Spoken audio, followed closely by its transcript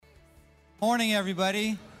Morning,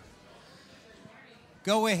 everybody.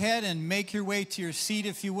 Go ahead and make your way to your seat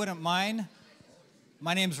if you wouldn't mind.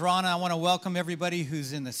 My name's Ron. I want to welcome everybody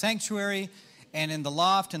who's in the sanctuary and in the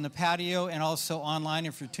loft and the patio and also online.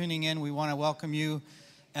 If you're tuning in, we want to welcome you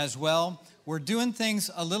as well. We're doing things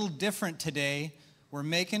a little different today. We're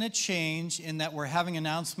making a change in that we're having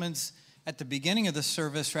announcements at the beginning of the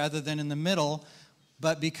service rather than in the middle.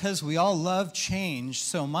 But because we all love change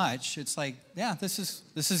so much, it's like, yeah, this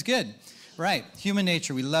is good. Right, human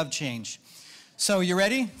nature, we love change. So you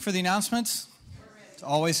ready for the announcements? It's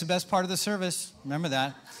always the best part of the service. Remember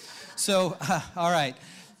that. So, all right.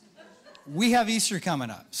 We have Easter coming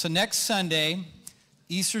up. So next Sunday,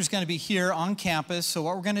 Easter's going to be here on campus. So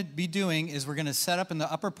what we're going to be doing is we're going to set up in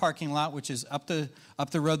the upper parking lot, which is up the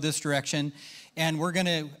road this direction. And we're going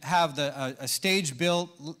to have a stage built,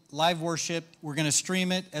 live worship. We're going to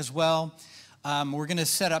stream it as well. We're going to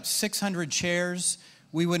set up 600 chairs.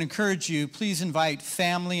 We would encourage you, please invite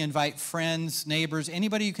family, invite friends, neighbors,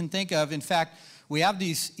 anybody you can think of. In fact, we have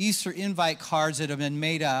these Easter invite cards that have been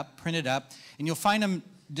made up, printed up, and you'll find them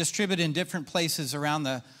distributed in different places around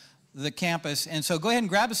the campus. And so go ahead and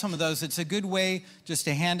grab some of those. It's a good way just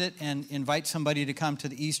to hand it and invite somebody to come to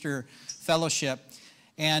the Easter fellowship.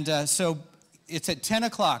 And so it's at 10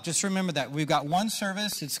 o'clock. Just remember that. We've got one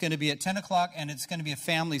service. It's going to be at 10 o'clock, and it's going to be a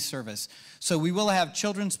family service. So we will have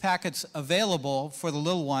children's packets available for the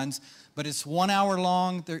little ones, but it's 1 hour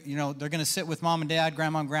long. They're going to sit with mom and dad,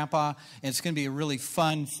 grandma and grandpa, and it's going to be a really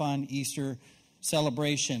fun Easter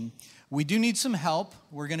celebration. We do need some help.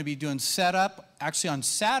 We're going to be doing setup. Actually, on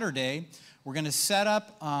Saturday, we're going to set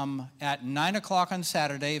up at 9 o'clock on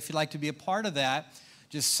Saturday. If you'd like to be a part of that,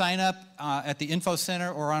 just sign up at the info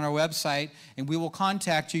center or on our website, and we will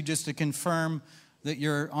contact you just to confirm that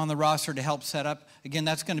you're on the roster to help set up. Again,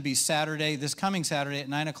 that's going to be Saturday, this coming Saturday at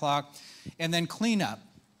 9 o'clock. And then cleanup.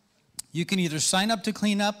 You can either sign up to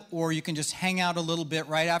clean up, or you can just hang out a little bit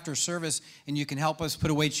right after service, and you can help us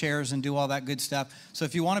put away chairs and do all that good stuff. So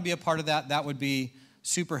if you want to be a part of that, that would be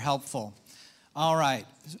super helpful. All right.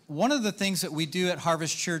 One of the things that we do at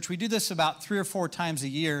Harvest Church, we do this about 3 or 4 times a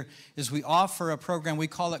year, is we offer a program, we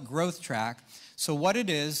call it Growth Track. So what it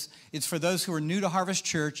is, it's for those who are new to Harvest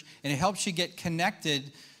Church, and it helps you get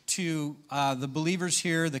connected to the believers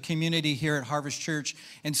here, the community here at Harvest Church.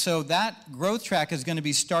 And so that Growth Track is going to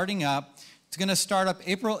be starting up. It's going to start up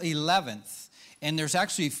April 11th. And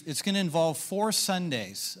it's going to involve 4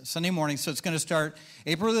 Sundays, Sunday morning. So it's going to start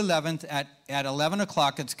April 11th at 11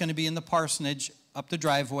 o'clock. It's going to be in the parsonage up the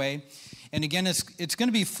driveway. And again, it's going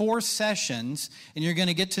to be 4 sessions, and you're going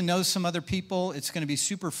to get to know some other people. It's going to be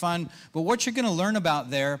super fun. But what you're going to learn about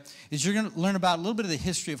there is you're going to learn about a little bit of the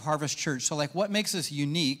history of Harvest Church. So like what makes us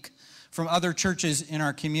unique from other churches in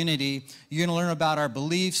our community. You're going to learn about our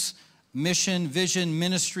beliefs, mission, vision,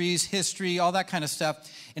 ministries, history, all that kind of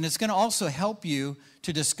stuff. And it's going to also help you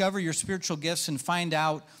to discover your spiritual gifts and find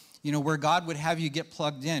out, where God would have you get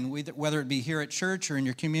plugged in, whether it be here at church or in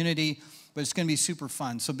your community. But it's going to be super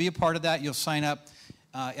fun. So be a part of that. You'll sign up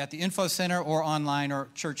at the info center or online or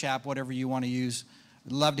church app, whatever you want to use.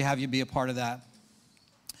 I'd love to have you be a part of that.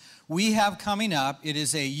 We have coming up, it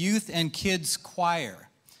is a youth and kids choir.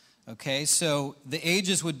 Okay, so the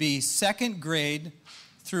ages would be 2nd grade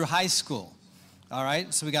through high school. All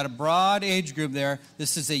right, so we got a broad age group there.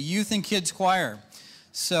 This is a youth and kids choir.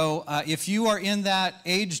 So if you are in that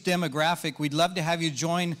age demographic, we'd love to have you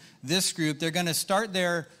join this group. They're going to start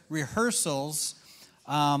their rehearsals.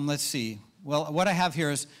 Let's see. Well, what I have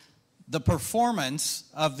here is the performance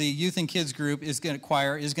of the youth and kids group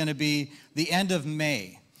choir is going to be the end of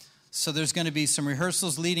May. So there's going to be some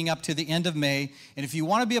rehearsals leading up to the end of May. And if you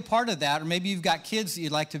want to be a part of that, or maybe you've got kids that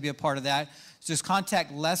you'd like to be a part of that, just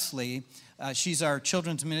contact Leslie. She's our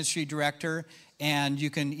children's ministry director, and you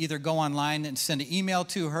can either go online and send an email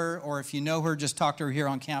to her, or if you know her, just talk to her here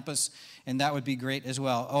on campus, and that would be great as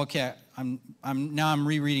well. Okay, I'm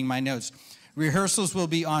rereading my notes. Rehearsals will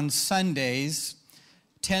be on Sundays,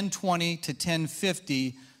 10:20 to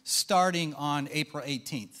 10:50, starting on April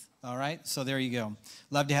 18th. All right, so there you go.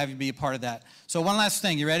 Love to have you be a part of that. So one last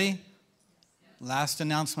thing, you ready? Last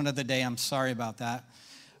announcement of the day. I'm sorry about that.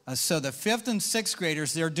 So the 5th and 6th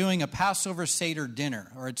graders, they're doing a Passover Seder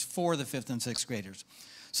dinner, or it's for the 5th and 6th graders.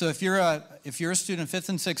 So if you're a student, 5th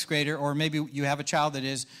and 6th grader, or maybe you have a child that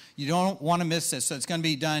is, you don't want to miss this. So it's going to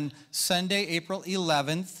be done Sunday, April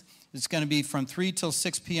 11th. It's going to be from 3 till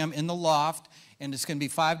 6 p.m. in the loft, and it's going to be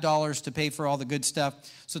 $5 to pay for all the good stuff.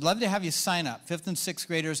 So I'd love to have you sign up, 5th and 6th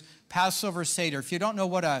graders, Passover Seder. If you don't know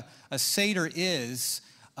what a Seder is,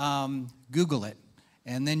 Google it.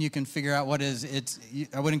 And then you can figure out what it is.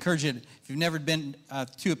 I would encourage you, if you've never been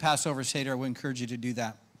to a Passover Seder, I would encourage you to do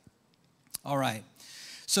that. All right.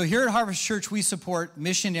 So here at Harvest Church, we support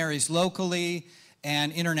missionaries locally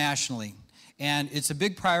and internationally. And it's a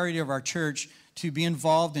big priority of our church to be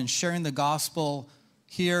involved in sharing the gospel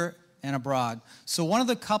here and abroad. So one of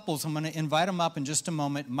the couples, I'm going to invite them up in just a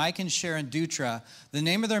moment, Mike and Sharon Dutra. The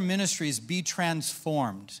name of their ministry is Be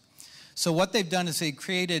Transformed. So what they've done is they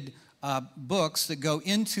created books that go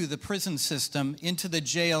into the prison system, into the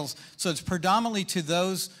jails. So it's predominantly to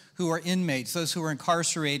those who are inmates, those who are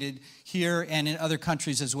incarcerated here and in other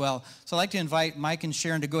countries as well. So I'd like to invite Mike and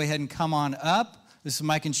Sharon to go ahead and come on up. This is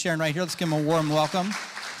Mike and Sharon right here. Let's give them a warm welcome.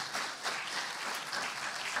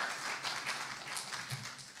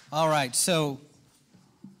 All right, so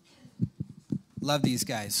love these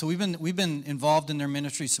guys. So we've been involved in their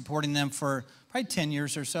ministry, supporting them for probably 10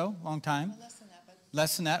 years or so, long time. Less than that, but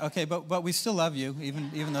less than that. Okay, but we still love you,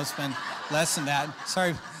 even though it's been less than that.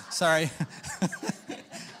 Sorry.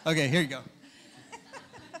 Okay, here you go.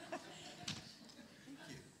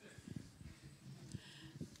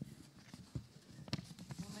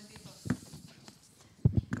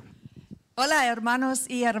 Hola, hermanos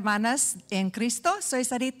y hermanas en Cristo. Soy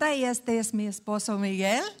Sarita y este es mi esposo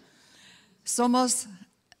Miguel. Somos...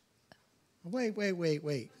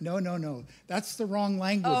 Wait. No. That's the wrong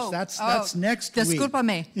language. That's next week.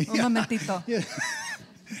 Discúlpame. Un momentito. Yeah.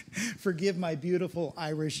 Forgive my beautiful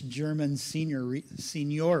Irish-German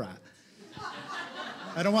senora.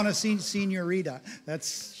 I don't want to see senorita.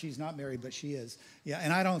 She's not married, but she is. Yeah,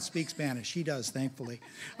 and I don't speak Spanish. She does, thankfully.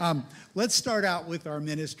 Let's start out with our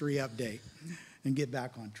ministry update and get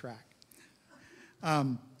back on track.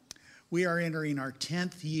 We are entering our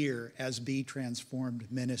 10th year as Be Transformed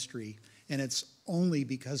Ministry, and it's only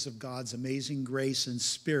because of God's amazing grace and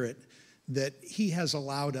spirit that He has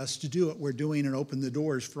allowed us to do what we're doing and open the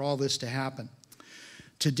doors for all this to happen.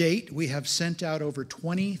 To date, we have sent out over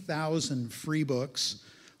 20,000 free books.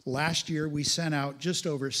 Last year, we sent out just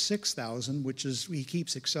over 6,000, he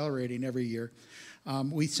keeps accelerating every year.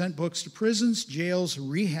 We sent books to prisons, jails,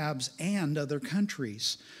 rehabs, and other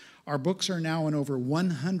countries. Our books are now in over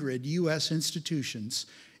 100 U.S. institutions.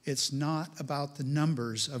 It's not about the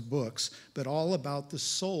numbers of books, but all about the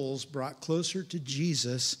souls brought closer to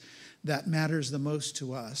Jesus. That matters the most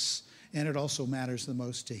to us, and it also matters the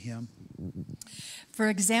most to Him. For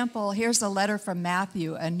example, here's a letter from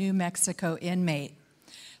Matthew, a New Mexico inmate.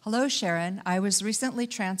 Hello, Sharon. I was recently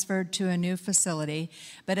transferred to a new facility,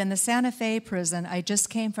 but in the Santa Fe prison, I just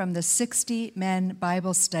came from the 60-men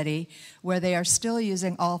Bible study where they are still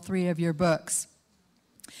using all 3 of your books.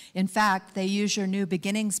 In fact, they use your New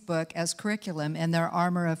Beginnings book as curriculum in their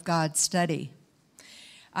Armor of God study.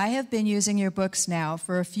 I have been using your books now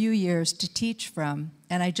for a few years to teach from,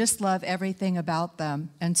 and I just love everything about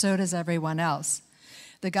them, and so does everyone else.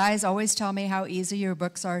 The guys always tell me how easy your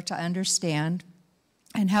books are to understand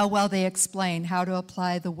and how well they explain how to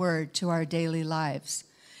apply the Word to our daily lives.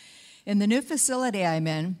 In the new facility I'm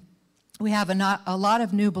in, we have a lot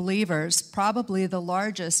of new believers, probably the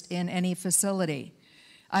largest in any facility.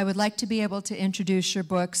 I would like to be able to introduce your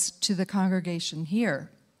books to the congregation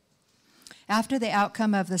here. After the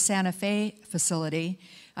outcome of the Santa Fe facility,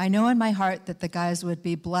 I know in my heart that the guys would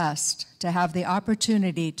be blessed to have the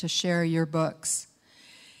opportunity to share your books.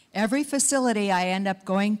 Every facility I end up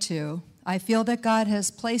going to, I feel that God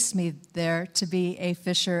has placed me there to be a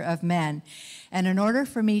fisher of men. And in order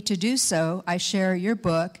for me to do so, I share your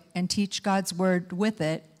book and teach God's word with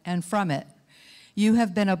it and from it. You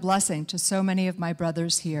have been a blessing to so many of my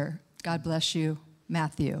brothers here. God bless you,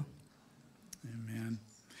 Matthew. Amen.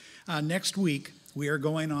 Next week, we are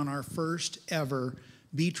going on our first ever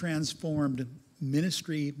Be Transformed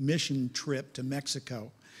ministry mission trip to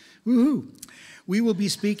Mexico. Woohoo! We will be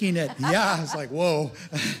speaking at, it's like, whoa.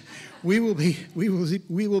 We will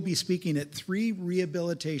be speaking at 3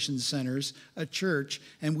 rehabilitation centers, a church,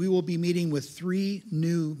 and we will be meeting with 3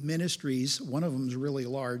 new ministries. One of them is really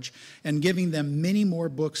large, and giving them many more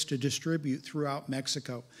books to distribute throughout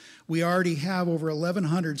Mexico. We already have over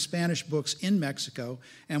 1,100 Spanish books in Mexico,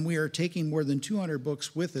 and we are taking more than 200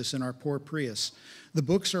 books with us in our poor Prius. The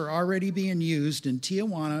books are already being used in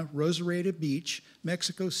Tijuana, Rosarito Beach,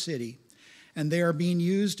 Mexico City, and they are being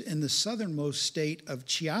used in the southernmost state of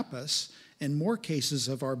Chiapas, and more cases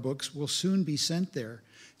of our books will soon be sent there.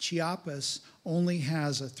 Chiapas only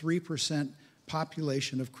has a 3%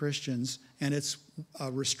 population of Christians, and it's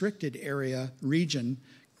a restricted region,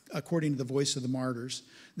 according to the Voice of the Martyrs.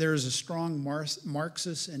 There is a strong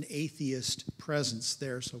Marxist and atheist presence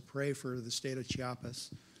there, so pray for the state of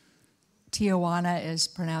Chiapas. Tijuana is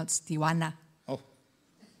pronounced Tijuana. Oh.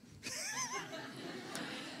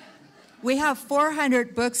 We have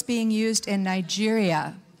 400 books being used in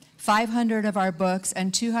Nigeria. 500 of our books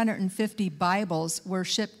and 250 Bibles were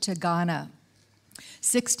shipped to Ghana.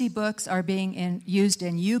 60 books are being used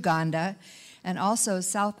in Uganda, and also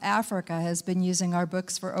South Africa has been using our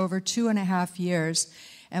books for over 2.5 years,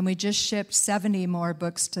 and we just shipped 70 more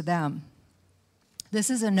books to them.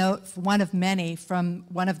 This is a note, one of many, from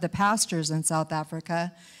one of the pastors in South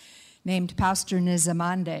Africa named Pastor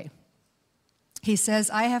Nizamande. He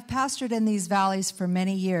says, "I have pastored in these valleys for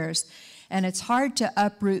many years, and it's hard to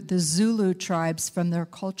uproot the Zulu tribes from their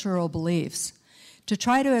cultural beliefs. To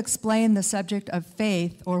try to explain the subject of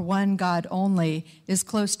faith, or one God only, is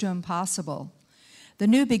close to impossible. The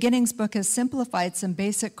New Beginnings book has simplified some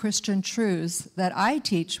basic Christian truths that I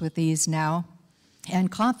teach with ease now and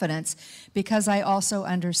confidence because I also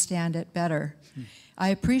understand it better. I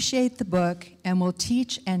appreciate the book and will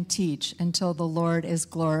teach and teach until the Lord is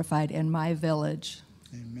glorified in my village."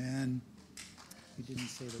 Amen. You didn't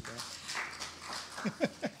say that.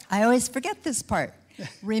 I always forget this part.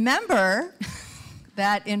 Remember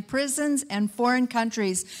that in prisons and foreign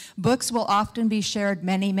countries, books will often be shared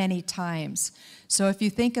many, many times. So if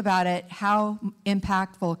you think about it, how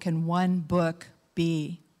impactful can one book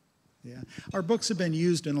be? Yeah, our books have been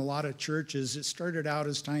used in a lot of churches. It started out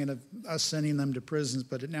as kind of us sending them to prisons,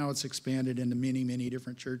 but now it's expanded into many, many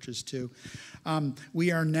different churches too.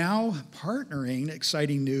 We are now partnering,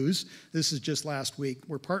 exciting news, this is just last week,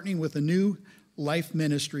 we're partnering with a new Life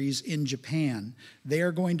Ministries in Japan. They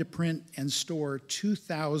are going to print and store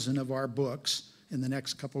 2,000 of our books in the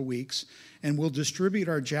next couple weeks, and we'll distribute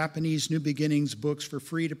our Japanese New Beginnings books for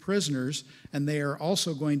free to prisoners, and they are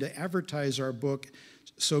also going to advertise our book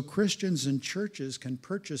so Christians and churches can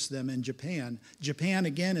purchase them in Japan. Japan,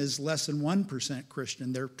 again, is less than 1%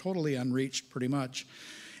 Christian. They're totally unreached, pretty much.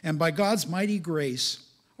 And by God's mighty grace,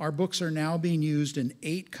 our books are now being used in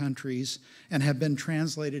 8 countries and have been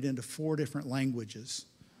translated into 4 different languages.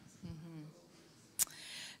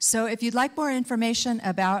 So if you'd like more information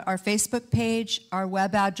about our Facebook page, our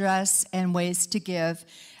web address, and ways to give,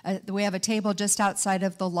 we have a table just outside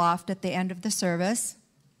of the loft at the end of the service.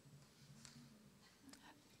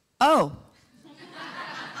 Oh.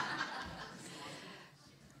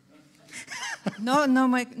 No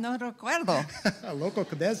recuerdo. Loco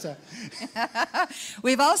cabeza.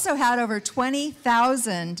 We've also had over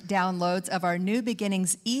 20,000 downloads of our New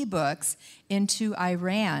Beginnings ebooks into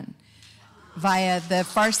Iran via the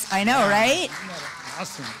Farsi. I know, right? Isn't that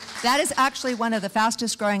awesome? That is actually one of the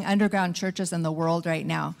fastest growing underground churches in the world right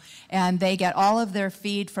now. And they get all of their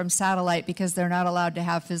feed from satellite because they're not allowed to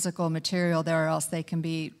have physical material there, or else they can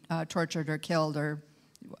be tortured or killed or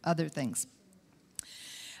other things.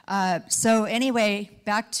 So anyway,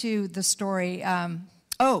 back to the story.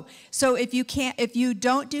 So if you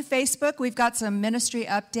don't do Facebook, we've got some ministry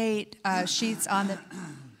update sheets on the.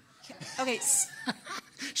 Okay.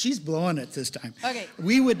 She's blowing it this time. Okay.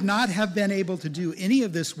 We would not have been able to do any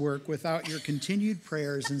of this work without your continued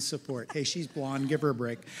prayers and support. Hey, she's blonde. Give her a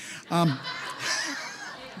break. I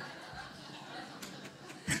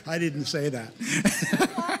didn't say that.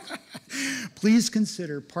 Please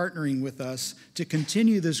consider partnering with us to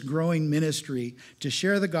continue this growing ministry to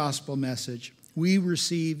share the gospel message. We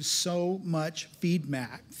receive so much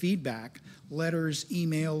feedback, letters,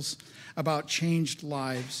 emails about changed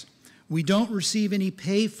lives. We don't receive any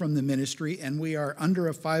pay from the ministry, and we are under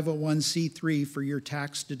a 501c3 for your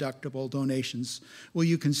tax-deductible donations. Will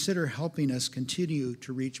you consider helping us continue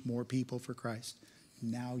to reach more people for Christ?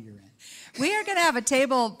 Now you're in. We are going to have a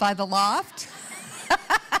table by the loft.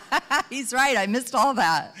 He's right, I missed all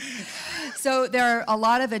that. So there are a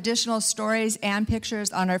lot of additional stories and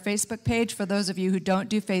pictures on our Facebook page. For those of you who don't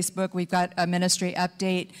do Facebook, we've got a ministry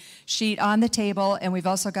update sheet on the table, and we've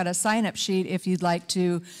also got a sign-up sheet if you'd like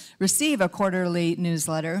to receive a quarterly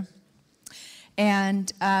newsletter.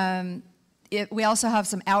 And we also have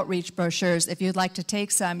some outreach brochures. If you'd like to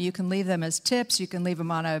take some, you can leave them as tips. You can leave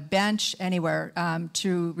them on a bench anywhere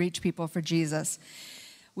to reach people for Jesus.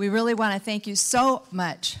 We really want to thank you so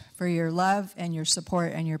much for your love and your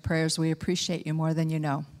support and your prayers. We appreciate you more than you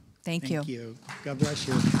know. Thank you. Thank you. God bless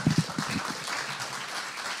you.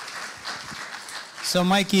 So,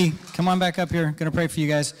 Mikey, come on back up here. I'm going to pray for you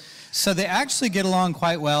guys. So they actually get along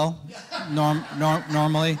quite well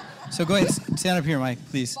normally. So go ahead, stand up here, Mike,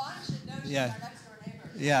 please. Yeah.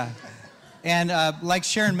 Yeah. And like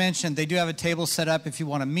Sharon mentioned, they do have a table set up if you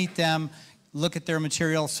want to meet them, look at their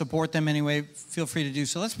material, support them anyway, feel free to do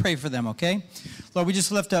so. Let's pray for them, okay? Lord, we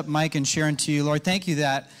just lift up Mike and Sharon to you. Lord, thank you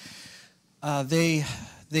that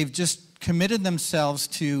they've just committed themselves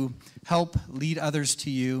to help lead others to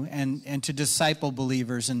you and to disciple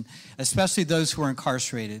believers, and especially those who are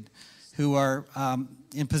incarcerated, who are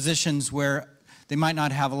in positions where they might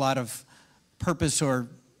not have a lot of purpose or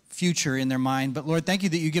future in their mind. But Lord, thank you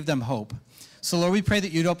that you give them hope. So Lord, we pray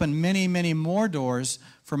that you'd open many, many more doors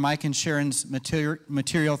for Mike and Sharon's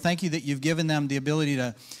material. Thank you that you've given them the ability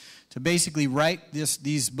to basically write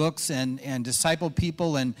these books and disciple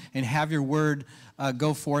people and have your word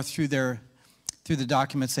go forth through the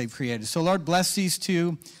documents they've created. So Lord, bless these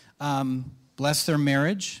two. Bless their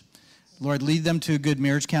marriage. Lord, lead them to a good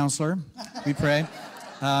marriage counselor, we pray.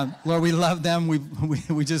 Lord, we love them.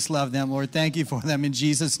 We just love them. Lord, thank you for them. In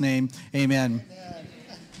Jesus' name, amen.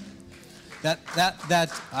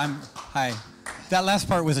 Hi. That last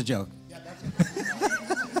part was a joke.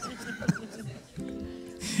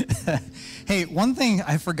 Hey, one thing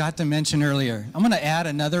I forgot to mention earlier. I'm going to add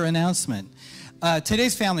another announcement.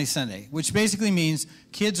 Today's Family Sunday, which basically means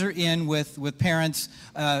kids are in with parents.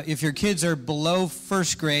 If your kids are below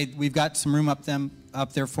first grade, we've got some room up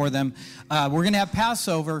there for them. We're going to have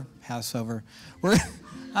Passover.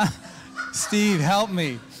 Steve, help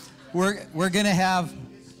me. We're going to have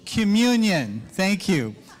communion. Thank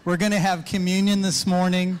you. We're going to have communion this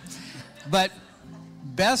morning. But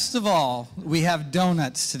best of all, we have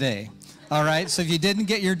donuts today. All right? So if you didn't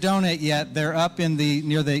get your donut yet, they're up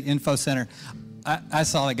near the info center.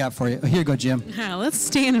 That's all I got for you. Here you go, Jim. Let's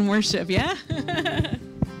stand and worship, yeah?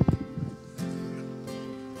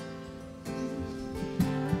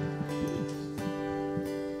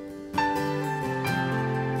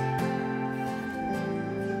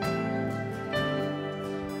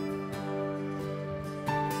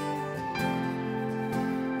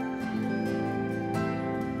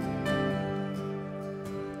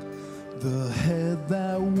 The head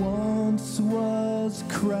that once was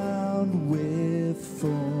crowned with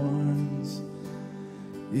thorns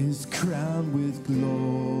is crowned with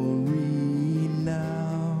glory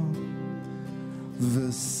now.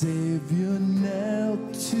 The Savior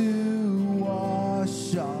knelt to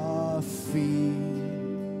wash our feet.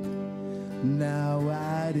 Now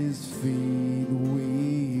at his feet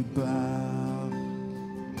we bow.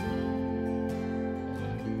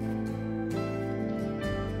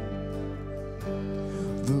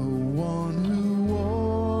 The one who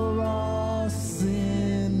wore our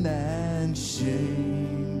sin and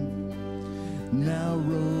shame, now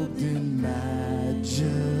robed in majesty,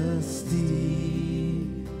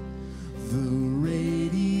 the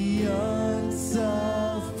radiance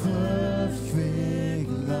of perfect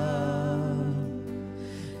love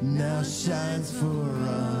now shines for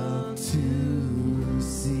us to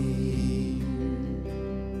see.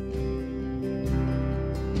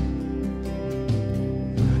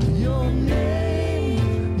 Your name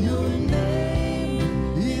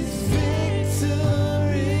is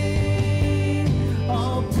victory.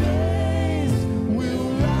 All praise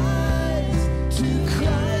will rise to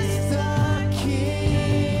Christ our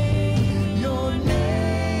King. Your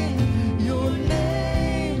name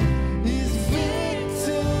is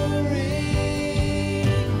victory.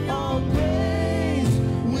 All praise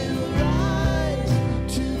will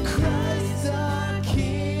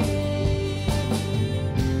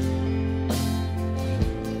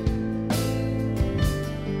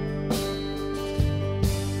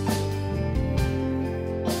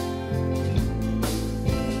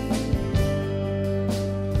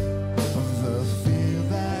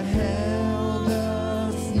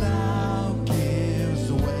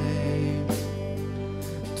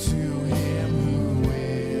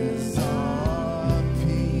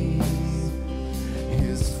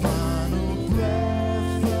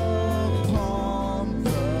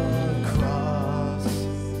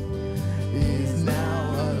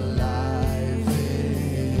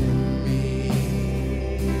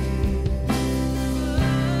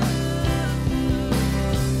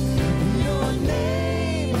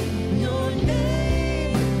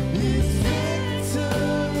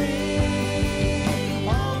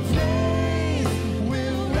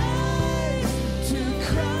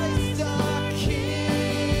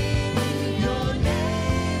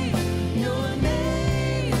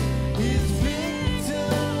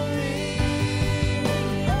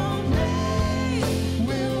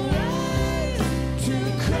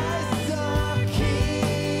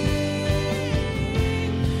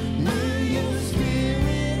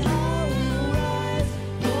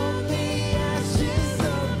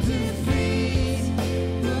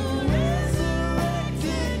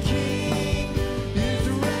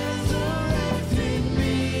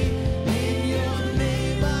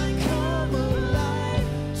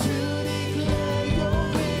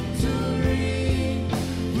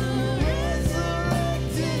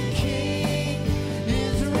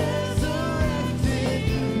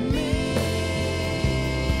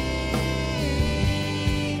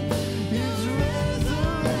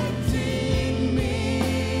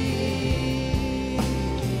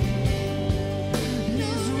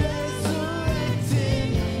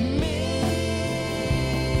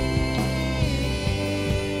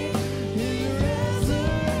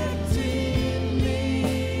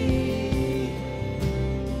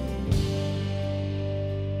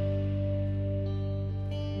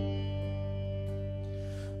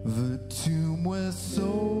The tomb where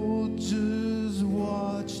soldiers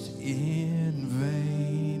watched in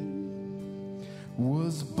vain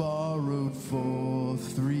was borrowed for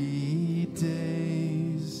 3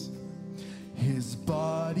 days. His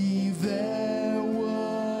body there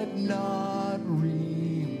would not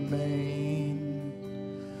remain.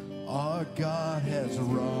 Our God has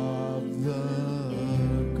robbed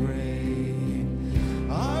the grave.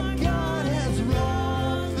 Our God has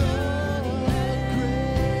robbed the grave.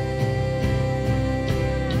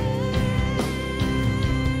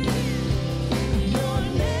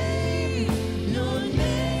 Your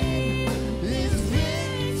name is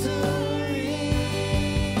victory.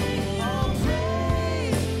 All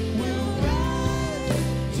praise will rise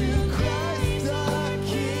to Christ our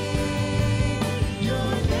King.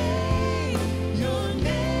 Your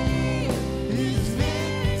name is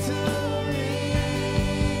victory.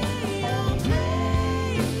 All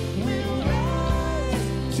praise will rise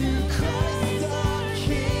to Christ our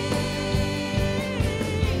King.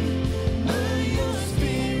 By your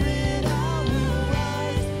Spirit I will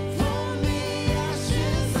rise from the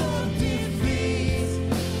ashes of defeat.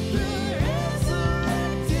 The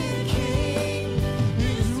resurrected King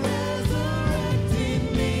is resurrecting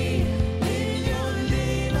me. In your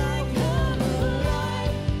name I come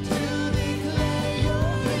alive to declare your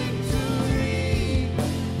victory.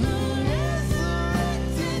 The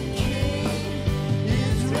resurrected King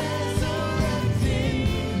is resurrecting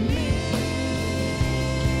me.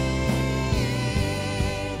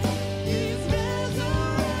 Is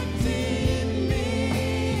resurrecting me.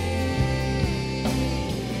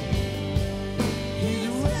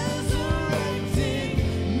 He's resurrecting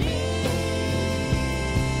me.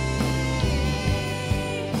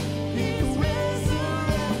 He's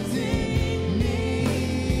resurrecting me.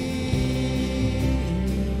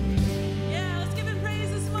 Yeah, let's give him praise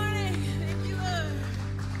this morning. Thank you, Lord.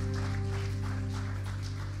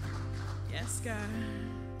 Yes, God.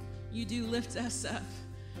 You do lift us up.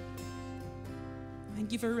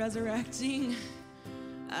 Thank you for resurrecting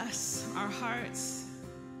us, our hearts,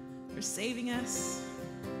 for saving us.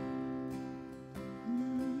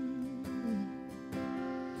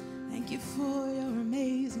 Thank you for your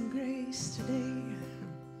amazing grace today.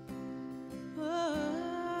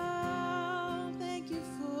 Oh, thank you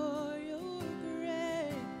for your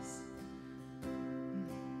grace.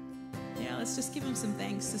 Yeah, let's just give him some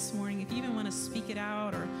thanks this morning. If you even want to speak it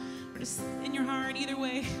out or just in your heart, either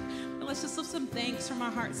way. But let's just lift some thanks from our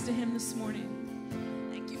hearts to him this morning.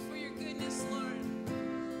 Thank you for your goodness, Lord.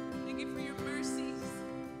 Thank you for your mercies.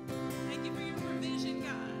 Thank you for your provision,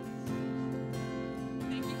 God.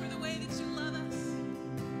 Thank you for the way that you love us.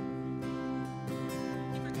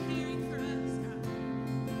 Thank you for caring for us, God.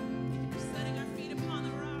 Thank you for setting our feet upon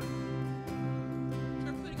the rock.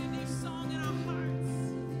 For putting a new song in our hearts.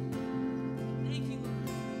 Thank you, Lord.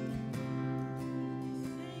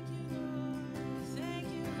 Thank you, Lord. Thank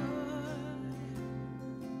you, Lord.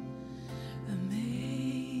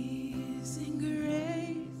 Amazing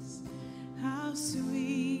grace, how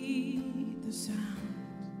sweet the sound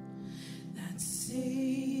that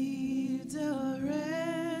saved a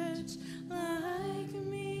wretch like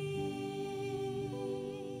me.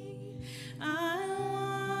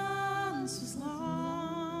 I once was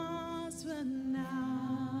lost, but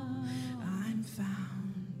now I'm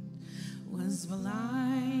found. Was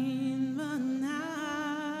blind, but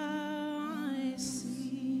now I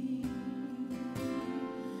see.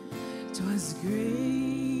 'Twas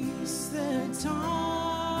grace that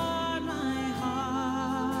taught my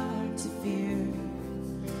heart to fear,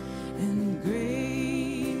 and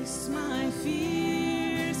grace my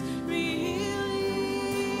fears relieved.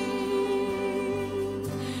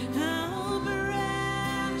 How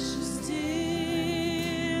precious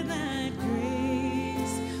did that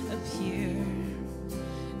grace appear,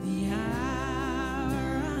 the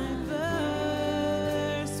hour I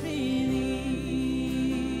first believed.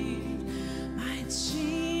 My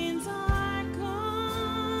chains are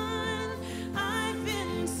gone, I've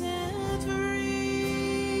been set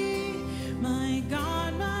free. My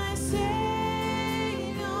God, my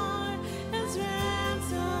Savior has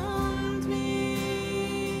ransomed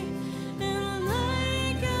me. And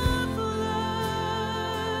like a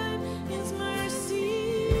flood, His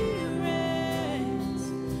mercy reigns.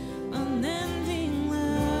 Unending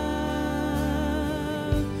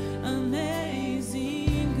love,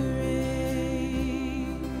 amazing grace.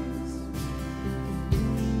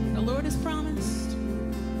 The Lord has promised.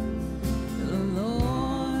 The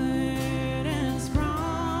Lord has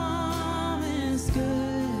promised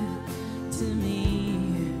good to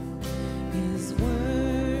me. His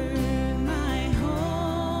word, my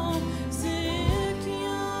hope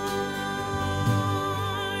secure.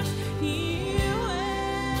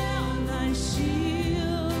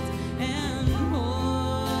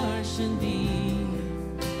 should be.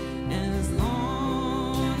 As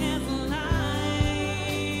long as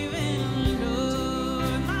life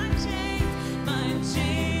endures, my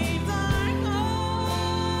chains are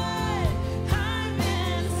gone. I've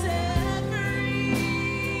been set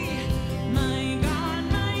free. My God,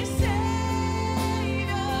 my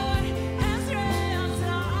Savior has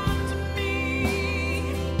ransomed me.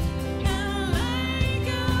 And like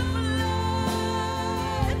a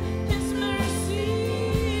flood, His mercy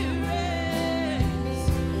reigns.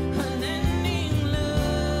 Unending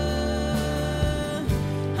love,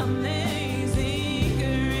 amazing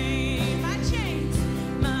grace.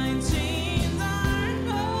 My chains are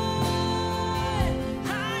gone.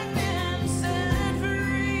 I've been set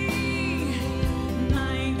free.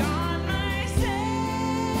 My God, my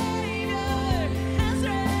Savior has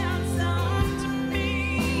ransomed me.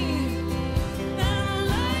 And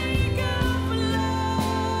like a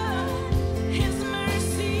flood, His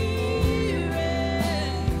mercy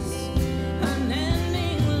reigns.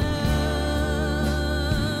 Unending love,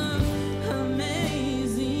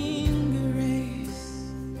 amazing grace.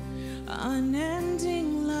 Unending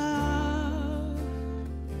love,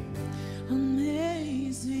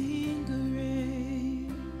 amazing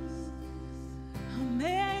grace.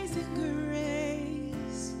 Amazing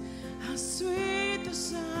grace, how sweet the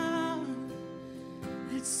sound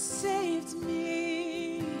that saved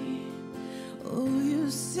me. Oh, you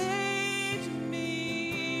saved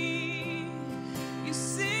me. You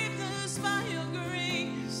saved us by your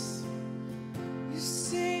grace. You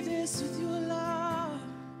saved us with your love.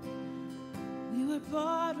 We were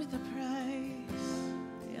bought with a price.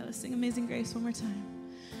 Yeah, let's sing Amazing Grace one more time.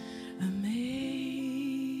 Amazing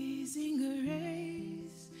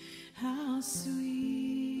grace, how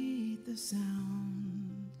sweet the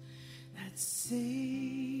sound that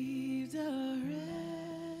saved a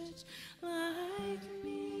wretch like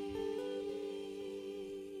me.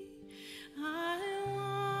 I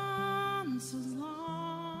once was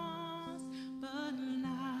lost, but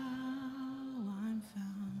now I'm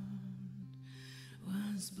found.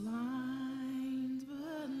 Was blind,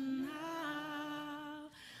 but now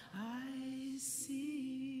I see.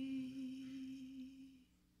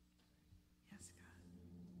 Yes, God.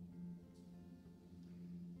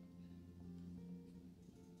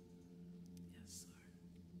 Yes, Lord.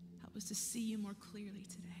 Help us to see you more clearly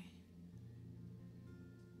today.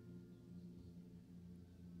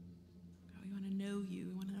 God, we want to know you.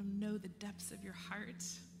 We want to know the depths of your heart.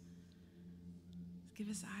 Give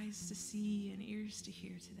us eyes to see and ears to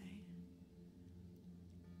hear today.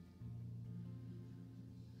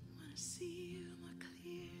 I want to see you more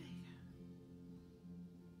clearly.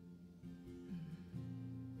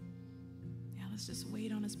 Yeah, let's just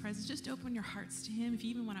wait on His presence. Just open your hearts to Him. If you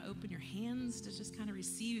even want to open your hands to just kind of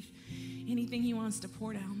receive anything He wants to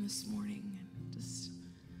pour down this morning. And just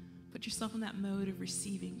put yourself in that mode of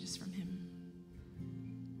receiving just from Him.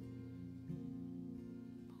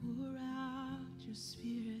 Pour out your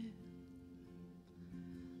Spirit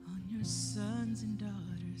on your sons and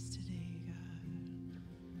daughters today, God.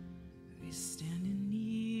 We stand in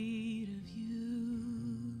need of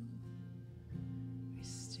you. We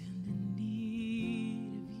stand in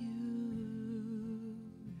need of you.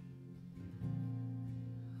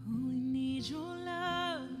 We need your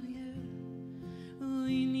love, yeah.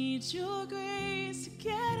 We need your grace to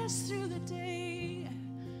get us through the day.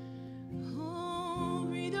 Oh,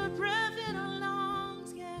 breathe your breath in our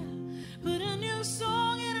lungs, yeah. Put a new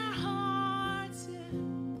song in our hearts, yeah.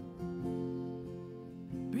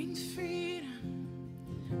 Bring freedom,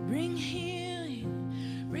 bring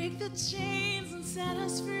healing, break the chains and set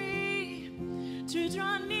us free. To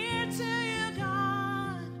draw near to you,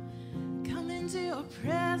 God. Come into your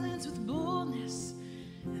presence with boldness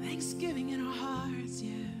and thanksgiving in our hearts,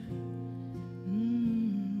 yeah.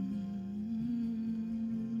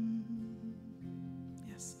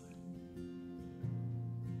 Yes, Lord.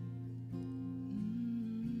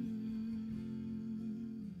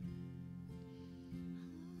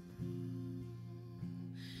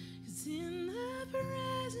 'Cause in the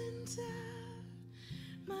presence of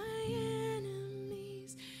my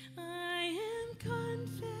enemies, I am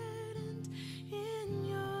confident in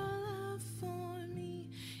your love for me.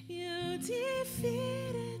 You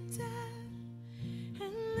defeated death,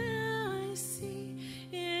 and now I see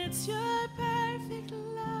it's your perfect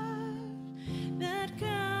love that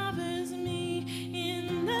covers me.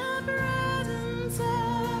 In the presence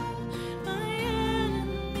of my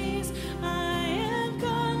enemies, I am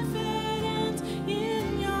confident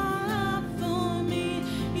in your love for me.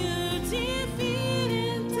 You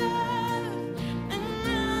defeated death, and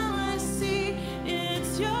now I see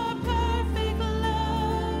it's your perfect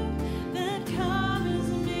love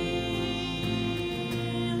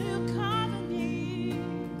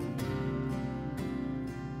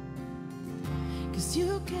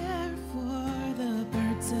care for the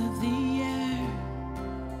birds of the air,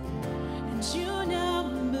 and you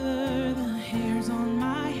number the hairs on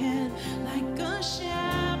my head. Like a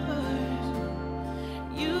shepherd,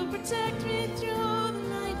 you protect me through the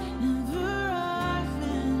night, never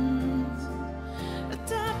orphans,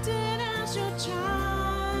 adopted as your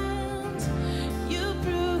child. You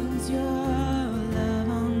bruise your love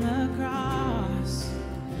on the cross.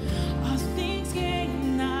 All things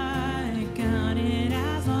gained, I count it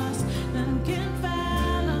as lost. None can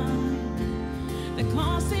fathom the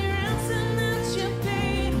costly ransom that you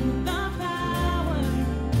paid, with the power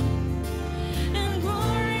and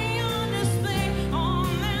glory on display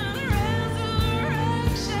on that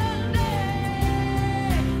resurrection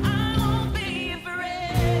day. I won't be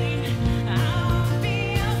afraid. I won't be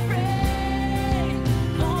afraid.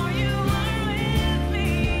 For you are with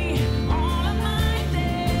me all of my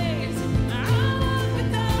days. I walk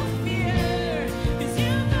without fear, 'cause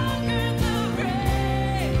you conquered the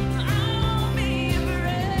grave. I won't be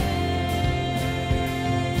afraid.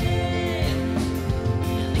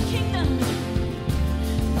 The kingdom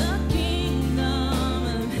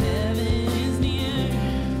of heaven is near.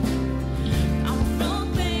 I'll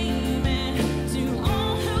proclaim it to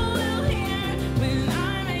all who will hear. When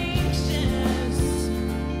I'm anxious,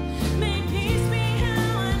 may peace be how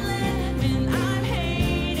I live. When I'm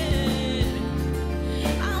hated,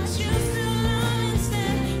 I'll choose to love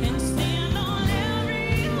instead and stand on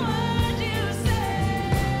every word you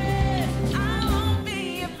said. I won't be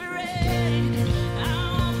afraid. I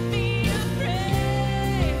won't be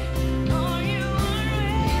afraid. For you are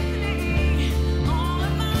with me all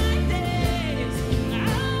of my days. I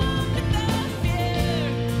walk without fear,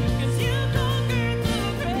 'cause you conquered the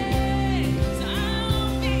grave. So I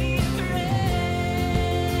won't be afraid.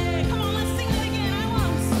 Come on, let's sing that again. I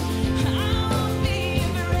won't be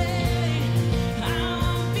afraid. I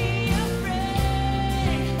won't be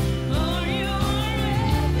afraid. For you are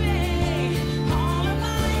with me all of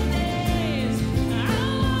my days. I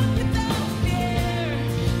walk without fear,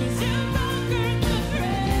 'cause you conquered the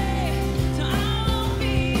grave. So I won't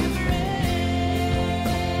be afraid.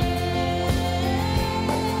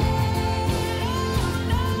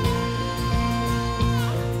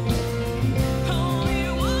 Oh, we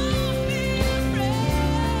won't be afraid.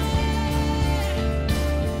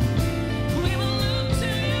 We will look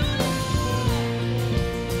to you,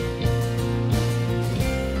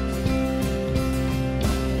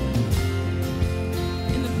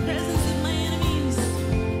 in the presence of my enemies.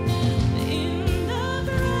 In the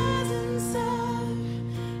presence of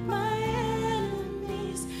my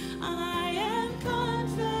enemies, I am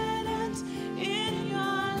confident in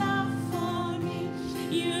your love for me.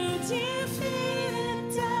 You defeated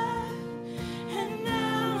death, and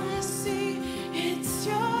now I see it's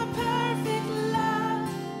your perfect love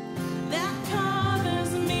that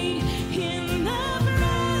covers me. In the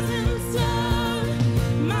presence of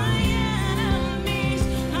my enemies,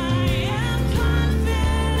 I am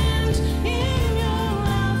confident in your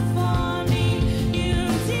love for me. You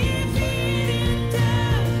defeated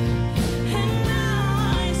death, and now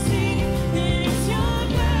I see it's your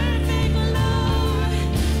perfect love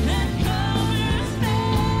that covers me.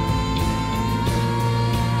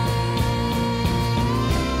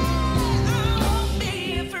 I won't be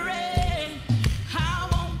afraid. I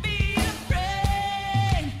won't be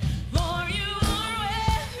afraid. For you are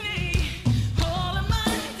with me all of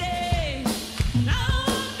my days. I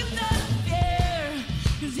walk without fear,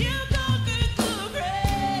 'cause you conquered the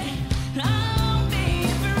grave. I won't be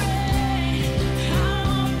afraid. I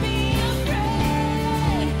won't be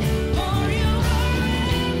afraid. For you are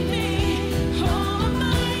with me all of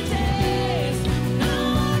my days. I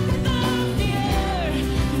walk without fear,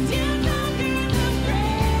 'cause you conquered the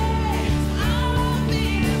grave. I won't be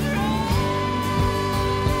afraid.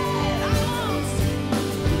 I won't.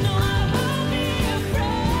 No, I won't be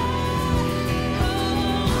afraid.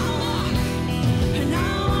 Oh, and I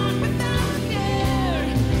walk without fear,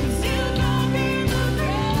 'cause you conquered the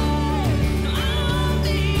grave. No, I won't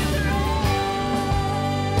be afraid.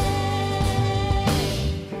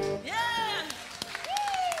 Yeah. Woo.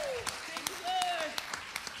 Thank you, Lord.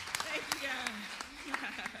 Thank you, God.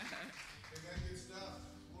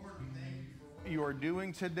 You are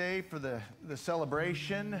doing today, for the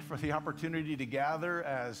celebration, for the opportunity to gather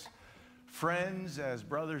as friends, as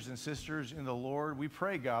brothers and sisters in the Lord. We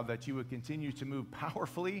pray, God, that you would continue to move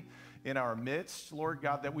powerfully in our midst, Lord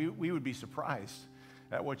God, that we would be surprised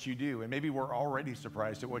at what you do. And maybe we're already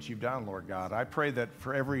surprised at what you've done, Lord God. I pray that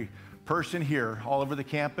for every person here, all over the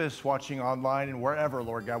campus, watching online and wherever,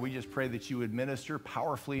 Lord God, we just pray that you would minister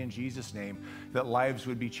powerfully in Jesus' name, that lives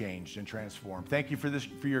would be changed and transformed. Thank you for this,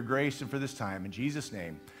 for your grace and for this time. In Jesus'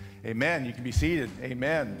 name, amen. You can be seated.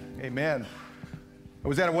 Amen. Amen. I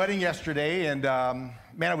was at a wedding yesterday, and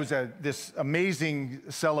man, it was this amazing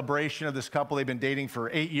celebration of this couple. They've been dating for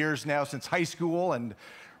 8 years now, since high school, and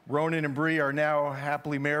Ronan and Bree are now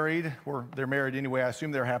happily married, or they're married anyway. I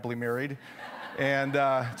assume they're happily married. And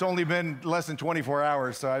it's only been less than 24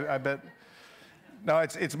 hours, so I bet. No,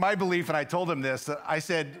 it's my belief, and I told them this, that I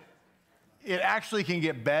said, it actually can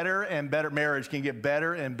get better and better. Marriage can get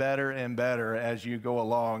better and better and better as you go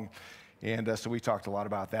along. And so we talked a lot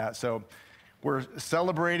about that. So we're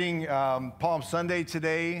celebrating Palm Sunday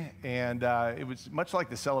today, and it was much like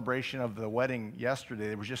the celebration of the wedding yesterday.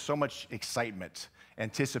 There was just so much excitement,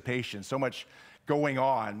 anticipation, so much going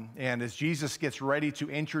on. And as Jesus gets ready to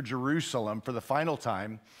enter Jerusalem for the final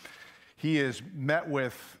time, he is met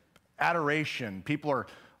with adoration. People are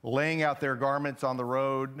laying out their garments on the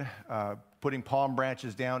road, putting palm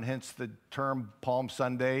branches down, hence the term Palm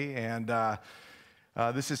Sunday. And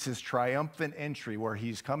this is his triumphant entry where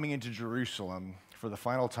he's coming into Jerusalem for the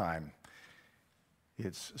final time.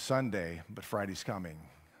 It's Sunday, but Friday's coming.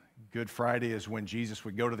 Good Friday is when Jesus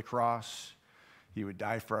would go to the cross. He would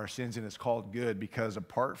die for our sins, and it's called good because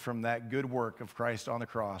apart from that good work of Christ on the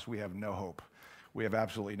cross, we have no hope. We have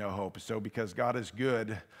absolutely no hope. So because God is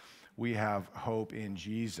good, we have hope in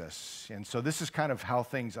Jesus. And so this is kind of how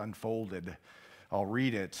things unfolded. I'll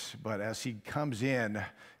read it, but as he comes in,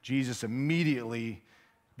 Jesus immediately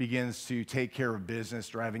begins to take care of business,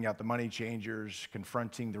 driving out the money changers,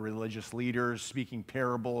 confronting the religious leaders, speaking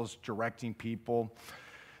parables, directing people.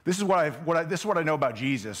 This is what I know about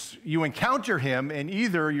Jesus. You encounter him, and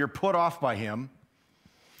either you're put off by him,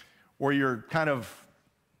 or you're kind of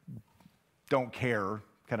don't care,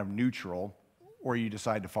 kind of neutral, or you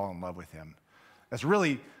decide to fall in love with him. That's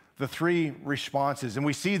really the three responses, and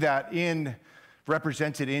we see that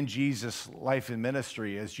represented in Jesus' life and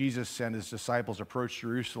ministry. As Jesus and his disciples approached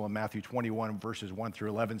Jerusalem, Matthew 21, verses 1 through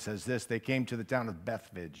 11 says this: they came to the town of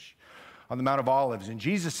Bethphage on the Mount of Olives, and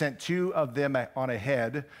Jesus sent two of them on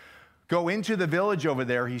ahead. Go into the village over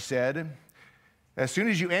there, he said. As soon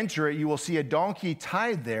as you enter it, you will see a donkey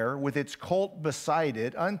tied there with its colt beside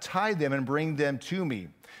it. Untie them and bring them to me.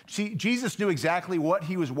 See, Jesus knew exactly what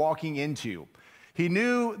he was walking into. He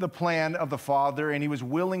knew the plan of the Father, and he was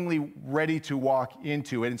willingly ready to walk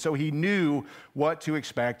into it. And so he knew what to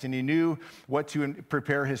expect, and he knew what to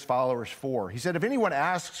prepare his followers for. He said, if anyone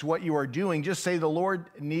asks what you are doing, just say the Lord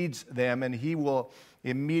needs them, and he will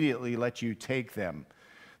immediately let you take them.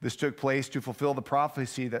 This took place to fulfill the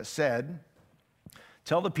prophecy that said,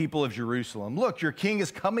 tell the people of Jerusalem, look, your king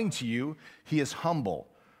is coming to you. He is humble,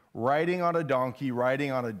 riding on a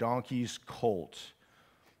donkey's colt.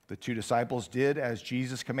 The two disciples did as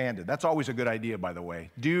Jesus commanded. That's always a good idea, by the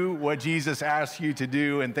way. Do what Jesus asks you to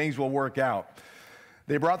do, and things will work out.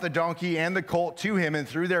 They brought the donkey and the colt to him and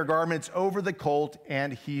threw their garments over the colt,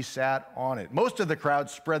 and he sat on it. Most of the crowd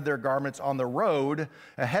spread their garments on the road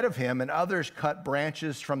ahead of him, and others cut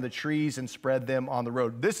branches from the trees and spread them on the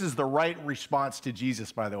road. This is the right response to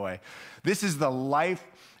Jesus, by the way. This is the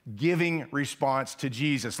life-giving response to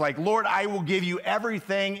Jesus. Like, Lord, I will give you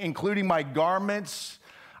everything, including my garments.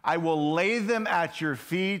 I will lay them at your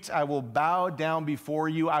feet. I will bow down before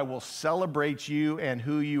you. I will celebrate you and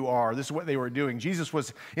who you are. This is what they were doing. Jesus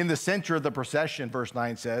was in the center of the procession, verse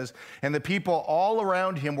 9 says, and the people all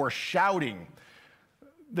around him were shouting.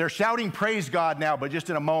 They're shouting, praise God now, but just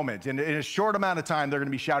in a moment. In a short amount of time, they're going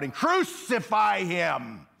to be shouting, crucify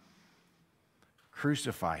him.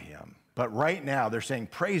 Crucify him. But right now, they're saying,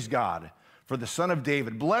 praise God for the Son of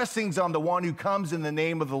David. Blessings on the one who comes in the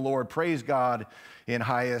name of the Lord. Praise God in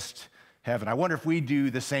highest heaven. I wonder if we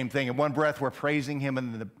do the same thing. In one breath, we're praising him,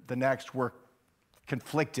 and the next, we're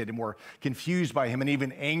conflicted and we're confused by him and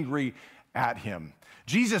even angry at him.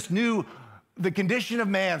 Jesus knew the condition of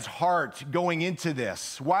man's heart going into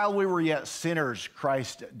this. While we were yet sinners,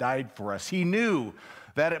 Christ died for us. He knew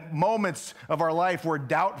that at moments of our life we're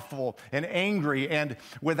doubtful and angry and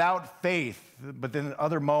without faith. But then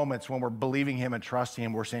other moments when we're believing him and trusting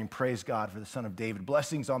him, we're saying, praise God for the Son of David.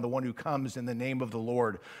 Blessings on the one who comes in the name of the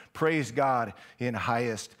Lord. Praise God in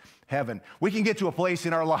highest heaven. We can get to a place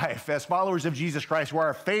in our life as followers of Jesus Christ where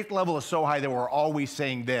our faith level is so high that we're always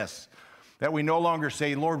saying this, that we no longer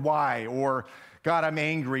say, Lord, why? Or God, I'm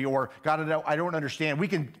angry, or God, I don't understand. We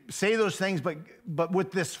can say those things, but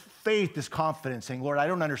with this faith, this confidence, saying, Lord, I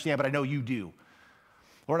don't understand, but I know you do.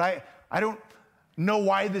 Lord, I don't know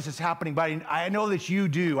why this is happening, but I know that you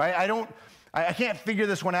do. I can't figure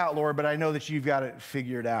this one out, Lord, but I know that you've got it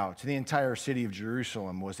figured out. The entire city of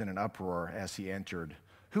Jerusalem was in an uproar as he entered.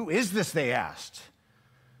 Who is this, they asked.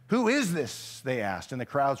 Who is this, they asked. And the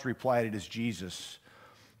crowds replied, it is Jesus,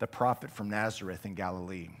 the prophet from Nazareth in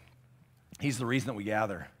Galilee. He's the reason that we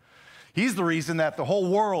gather. He's the reason that the whole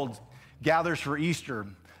world gathers for Easter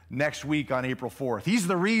next week on April 4th. He's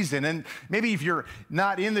the reason. And maybe if you're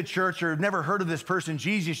not in the church or have never heard of this person,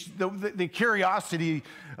 Jesus, the curiosity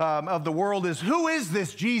of the world is, who is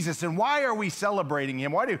this Jesus and why are we celebrating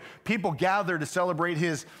him? Why do people gather to celebrate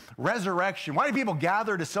his resurrection? Why do people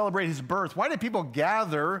gather to celebrate his birth? Why do people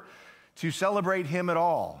gather to celebrate him at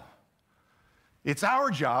all? It's our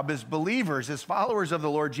job as believers, as followers of the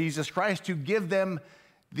Lord Jesus Christ, to give them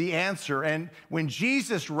the answer. And when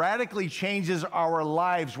Jesus radically changes our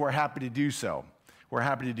lives, we're happy to do so. We're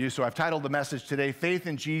happy to do so. I've titled the message today, Faith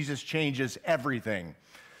in Jesus Changes Everything.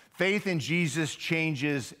 Faith in Jesus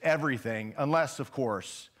changes everything, unless, of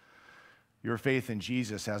course, your faith in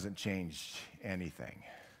Jesus hasn't changed anything.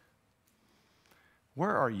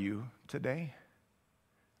 Where are you today?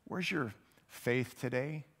 Where's your faith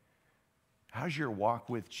today? How's your walk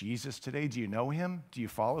with Jesus today? Do you know him? Do you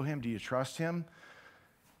follow him? Do you trust him?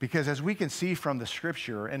 Because as we can see from the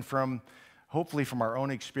scripture and hopefully from our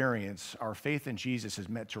own experience, our faith in Jesus is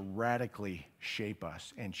meant to radically shape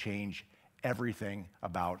us and change everything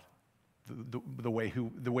about the way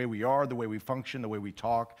we are, the way we function, the way we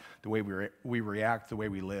talk, the way we react, the way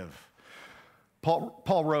we live.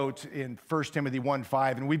 Paul wrote in 1 Timothy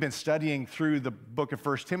 1:5, and we've been studying through the book of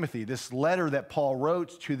 1 Timothy, this letter that Paul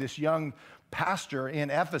wrote to this young pastor in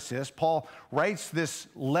Ephesus. Paul writes this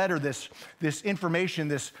letter, this information,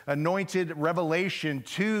 this anointed revelation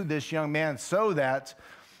to this young man so that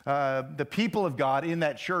the people of God in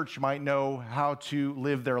that church might know how to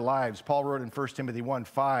live their lives. Paul wrote in 1 Timothy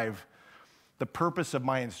 1:5, the purpose of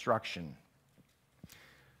my instruction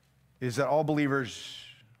is that all believers,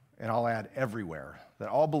 and I'll add everywhere, that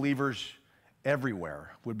all believers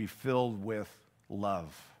everywhere would be filled with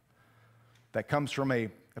love that comes from a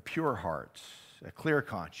pure heart, a clear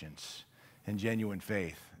conscience, and genuine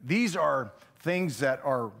faith. These are things that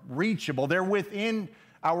are reachable. They're within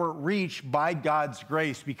our reach by God's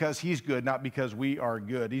grace because he's good, not because we are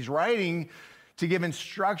good. He's writing to give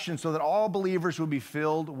instruction so that all believers would be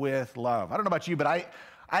filled with love. I don't know about you, but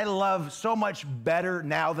I love so much better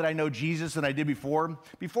now that I know Jesus than I did before.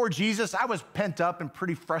 Before Jesus, I was pent up and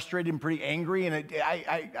pretty frustrated and pretty angry, and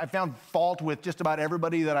I found fault with just about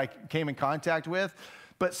everybody that I came in contact with.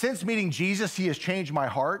 But since meeting Jesus, he has changed my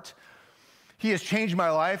heart. He has changed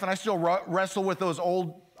my life, and I still wrestle with those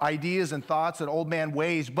old ideas and thoughts and old man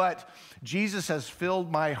ways, but Jesus has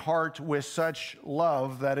filled my heart with such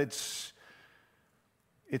love that it's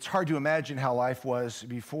hard to imagine how life was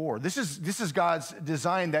before. This is God's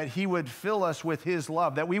design, that he would fill us with his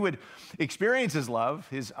love, that we would experience his love,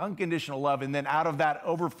 his unconditional love, and then out of that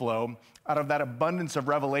overflow, out of that abundance of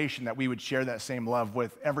revelation, that we would share that same love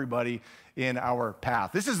with everybody in our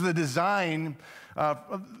path. This is the design,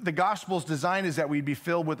 the gospel's design is that we'd be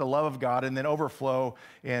filled with the love of God and then overflow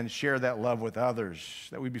and share that love with others,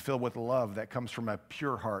 that we'd be filled with the love that comes from a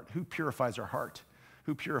pure heart. Who purifies our heart?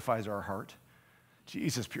 Who purifies our heart?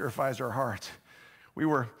 Jesus purifies our heart. We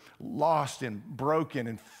were lost and broken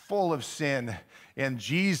and full of sin, and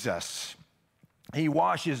Jesus, he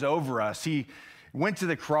washes over us. He went to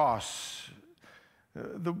the cross.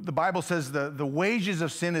 The Bible says the wages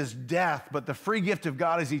of sin is death, but the free gift of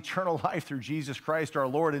God is eternal life through Jesus Christ our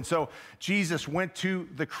Lord. And so Jesus went to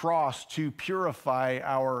the cross to purify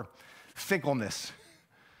our fickleness,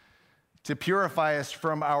 to purify us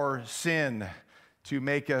from our sin, to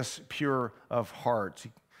make us pure of heart.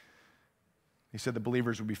 He said the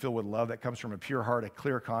believers would be filled with love that comes from a pure heart, a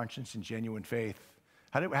clear conscience, and genuine faith.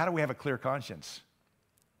 How do we have a clear conscience?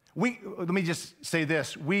 Let me just say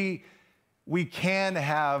this. We can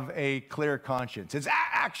have a clear conscience. It's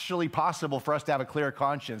actually possible for us to have a clear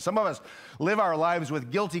conscience. Some of us live our lives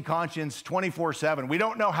with guilty conscience 24/7. We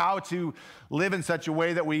don't know how to live in such a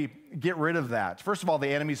way that we get rid of that. First of all, the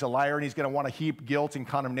enemy's a liar, and he's going to want to heap guilt and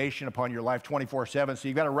condemnation upon your life 24/7. So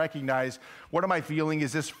you've got to recognize, what am I feeling?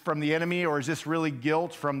 Is this from the enemy, or is this really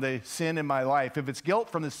guilt from the sin in my life? If it's guilt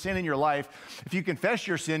from the sin in your life, if you confess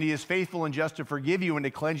your sin, he is faithful and just to forgive you and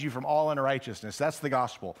to cleanse you from all unrighteousness. That's the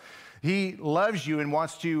gospel. He loves you and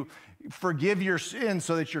wants to forgive your sins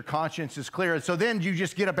so that your conscience is clear. And so then you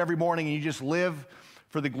just get up every morning and you just live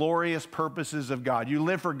for the glorious purposes of God. You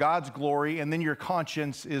live for God's glory, and then your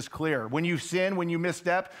conscience is clear. When you sin, when you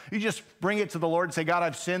misstep, you just bring it to the Lord and say, God,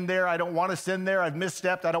 I've sinned there. I don't want to sin there. I've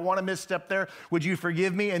misstepped. I don't want to misstep there. Would you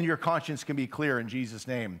forgive me? And your conscience can be clear in Jesus'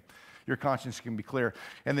 name. Your conscience can be clear.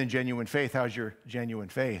 And then genuine faith. How's your genuine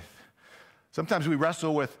faith? Sometimes we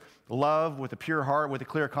wrestle with love, with a pure heart, with a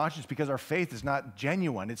clear conscience because our faith is not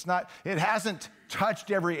genuine. It hasn't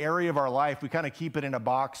touched every area of our life. We kind of keep it in a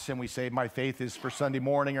box and we say, my faith is for Sunday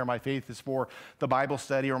morning, or my faith is for the Bible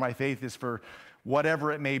study, or my faith is for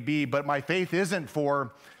whatever it may be. But my faith isn't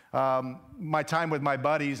for my time with my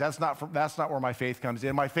buddies. That's not where my faith comes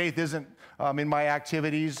in. My faith isn't in my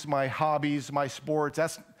activities, my hobbies, my sports.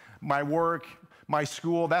 That's my work, my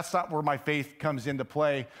school. That's not where my faith comes into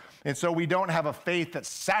play. And so we don't have a faith that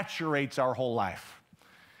saturates our whole life.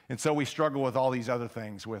 And so we struggle with all these other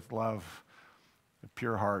things, with love, a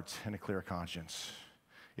pure heart, and a clear conscience.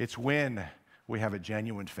 It's when we have a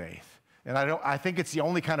genuine faith. And I think it's the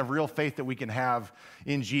only kind of real faith that we can have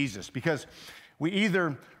in Jesus, because we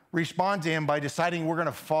either respond to him by deciding we're going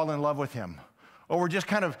to fall in love with him, or we're just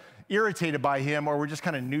kind of irritated by him, or we're just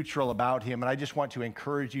kind of neutral about him. And I just want to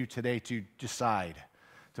encourage you today to decide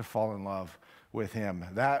to fall in love with him.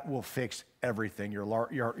 That will fix everything. Your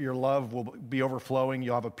love will be overflowing.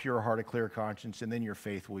 You'll have a pure heart, a clear conscience, and then your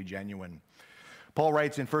faith will be genuine. Paul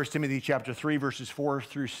writes in 1 Timothy chapter 3, verses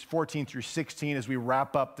 14 through 16, as we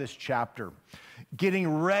wrap up this chapter,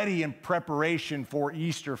 getting ready in preparation for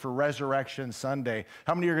Easter, for Resurrection Sunday.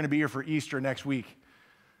 How many are going to be here for Easter next week?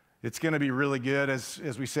 It's going to be really good. As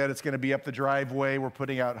we said, it's going to be up the driveway. We're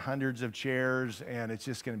putting out hundreds of chairs, and it's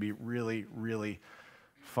just going to be really, really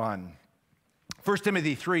fun. 1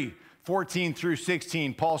 Timothy 3, 14 through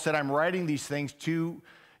 16, Paul said, I'm writing these things to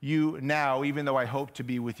you now, even though I hope to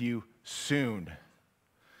be with you soon,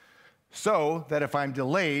 so that if I'm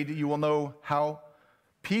delayed, you will know how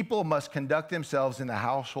people must conduct themselves in the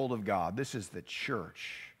household of God. This is the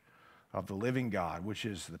church of the living God, which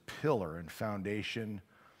is the pillar and foundation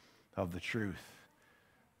of the truth.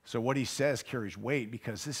 So what he says carries weight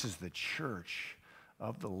because this is the church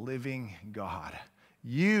of the living God.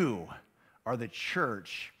 You are the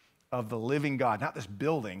church of the living God, not this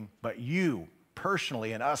building, but you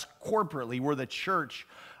personally and us corporately. We're the church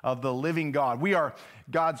of the living God. We are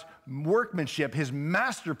God's workmanship, his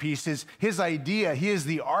masterpiece, his idea. He is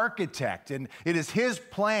the architect, and it is his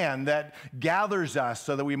plan that gathers us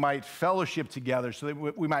so that we might fellowship together, so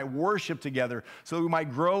that we might worship together, so that we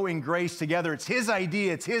might grow in grace together. It's his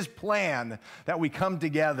idea, it's his plan that we come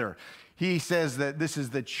together. He says that this is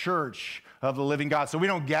the church of the living God. So we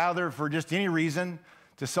don't gather for just any reason,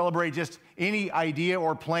 to celebrate just any idea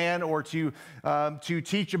or plan, or to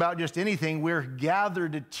teach about just anything. We're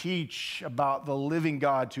gathered to teach about the living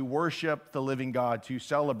God, to worship the living God, to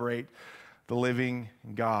celebrate the living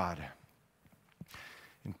God.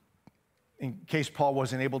 In case Paul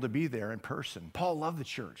wasn't able to be there in person, Paul loved the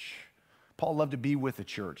church. Paul loved to be with the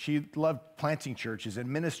church. He loved planting churches and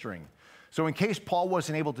ministering. So in case Paul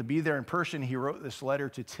wasn't able to be there in person, he wrote this letter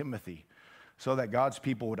to Timothy so that God's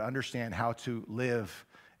people would understand how to live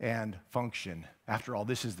and function. After all,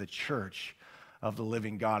 this is the church of the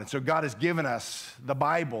living God. And so God has given us the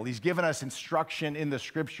Bible. He's given us instruction in the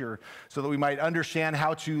scripture so that we might understand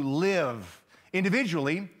how to live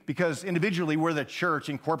individually, because individually we're the church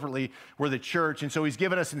and corporately we're the church. And so he's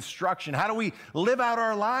given us instruction. How do we live out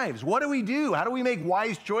our lives? What do we do? How do we make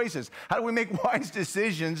wise choices? How do we make wise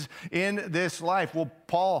decisions in this life? Well,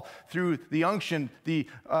 Paul, through the unction, the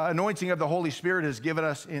anointing of the Holy Spirit, has given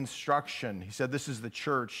us instruction. He said, this is the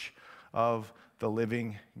church of the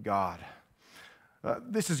living God.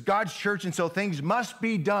 This is God's church, and so things must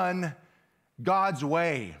be done God's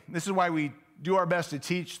way. This is why we do our best to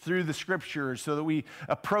teach through the scriptures so that we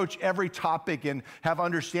approach every topic and have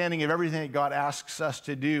understanding of everything that God asks us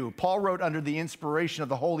to do. Paul wrote under the inspiration of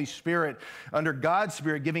the Holy Spirit, under God's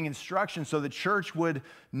Spirit, giving instruction so the church would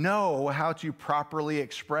know how to properly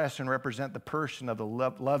express and represent the person of the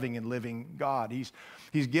loving and living God.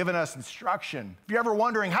 He's given us instruction. If you're ever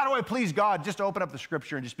wondering, how do I please God? Just open up the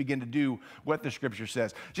scripture and just begin to do what the scripture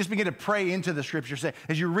says. Just begin to pray into the scripture. Say,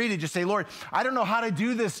 as you read it, just say, Lord, I don't know how to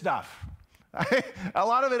do this stuff. A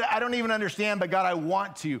lot of it I don't even understand, but God, I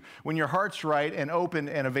want to. When your heart's right and open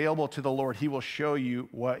and available to the Lord, he will show you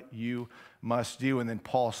what you must do. And then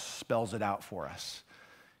Paul spells it out for us.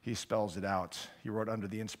 He spells it out. He wrote under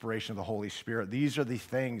the inspiration of the Holy Spirit. These are the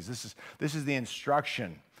things. This is the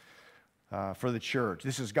instruction for the church.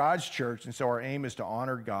 This is God's church, and so our aim is to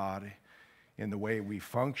honor God in the way we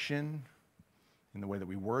function, in the way that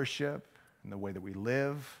we worship, in the way that we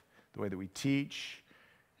live, the way that we teach,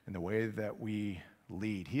 in the way that we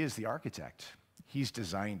lead. He is the architect. He's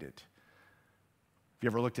designed it. Have you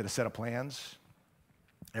ever looked at a set of plans?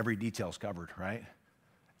 Every detail's covered, right?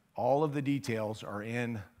 All of the details are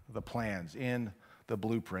in the plans, in the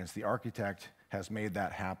blueprints. The architect has made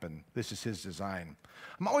that happen. This is his design.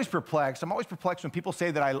 I'm always perplexed when people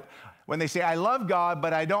say that when they say, I love God,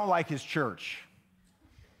 but I don't like his church.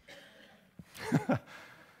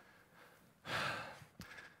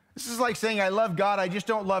 This is like saying, I love God, I just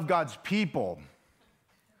don't love God's people.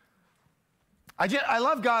 I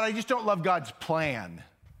love God, I just don't love God's plan.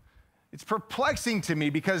 It's perplexing to me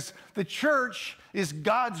because the church is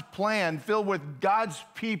God's plan filled with God's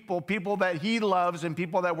people, people that he loves and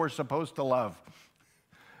people that we're supposed to love.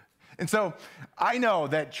 And so I know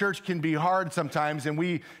that church can be hard sometimes, and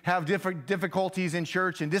we have different difficulties in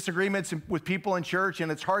church and disagreements with people in church,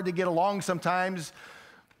 and it's hard to get along sometimes.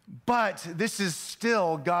 But this is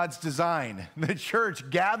still God's design. The church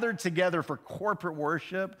gathered together for corporate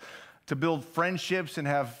worship, to build friendships and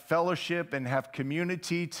have fellowship and have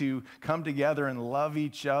community, to come together and love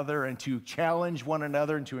each other and to challenge one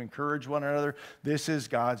another and to encourage one another. This is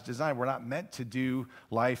God's design. We're not meant to do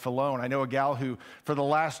life alone. I know a gal who,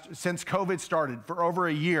 since COVID started, for over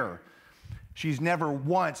a year, she's never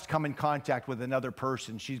once come in contact with another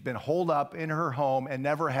person. She's been holed up in her home and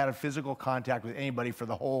never had a physical contact with anybody for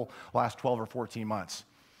the whole last 12 or 14 months.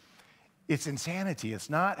 It's insanity. It's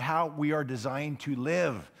not how we are designed to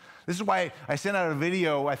live. This is why I sent out a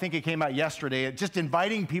video, I think it came out yesterday, just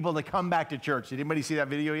inviting people to come back to church. Did anybody see that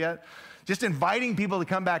video yet? Just inviting people to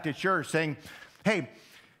come back to church, saying, hey,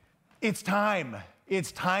 it's time.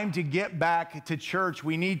 It's time to get back to church.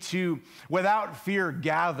 We need to, without fear,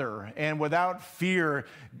 gather, and without fear,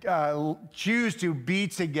 choose to be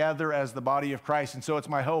together as the body of Christ. And so it's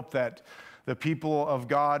my hope that the people of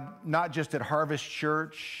God, not just at Harvest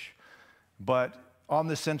Church, but on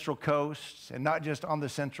the Central Coast, and not just on the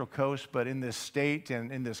Central Coast, but in this state and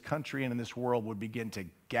in this country and in this world, would begin to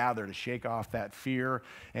gather to shake off that fear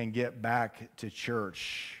and get back to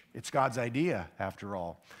church. It's God's idea, after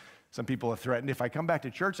all. Some people have threatened, if I come back to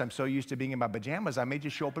church, I'm so used to being in my pajamas, I may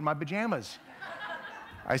just show up in my pajamas.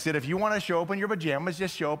 I said, if you want to show up in your pajamas,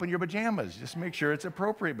 just show up in your pajamas. Just make sure it's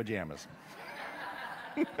appropriate pajamas.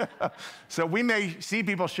 So we may see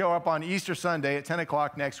people show up on Easter Sunday at 10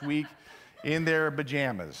 o'clock next week in their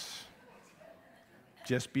pajamas.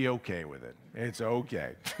 Just be okay with it. It's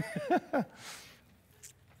okay.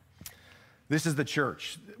 This is the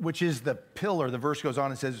church, which is the pillar. The verse goes on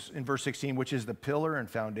and says in verse 16, which is the pillar and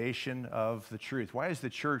foundation of the truth. Why is the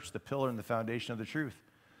church the pillar and the foundation of the truth?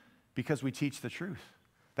 Because we teach the truth.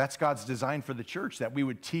 That's God's design for the church, that we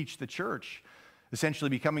would teach the church, essentially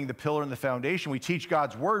becoming the pillar and the foundation. We teach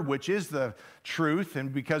God's word, which is the truth,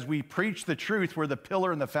 and because we preach the truth, we're the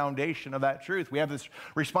pillar and the foundation of that truth. We have this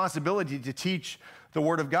responsibility to teach the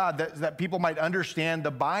word of God, that people might understand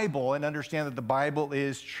the Bible and understand that the Bible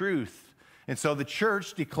is truth. And so the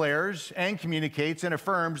church declares and communicates and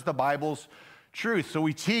affirms the Bible's truth. So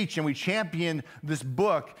we teach and we champion this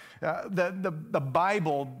book, the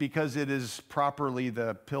Bible, because it is properly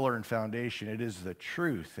the pillar and foundation. It is the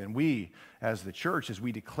truth. And we, as the church, as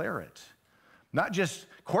we declare it, not just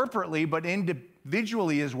corporately, but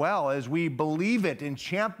individually as well, as we believe it and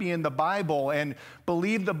champion the Bible and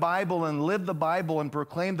believe the Bible and live the Bible and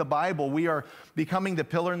proclaim the Bible, we are becoming the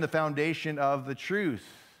pillar and the foundation of the truth.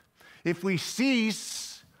 If we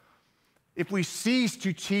cease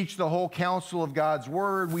to teach the whole counsel of God's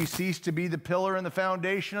word, we cease to be the pillar and the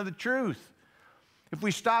foundation of the truth. If we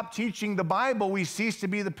stop teaching the Bible, we cease to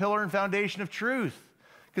be the pillar and foundation of truth,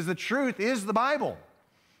 because the truth is the Bible.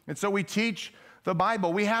 And so we teach the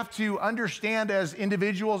Bible. We have to understand as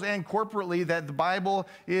individuals and corporately that the Bible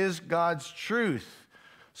is God's truth.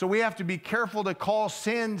 So we have to be careful to call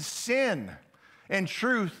sin, sin, and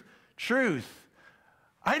truth, truth.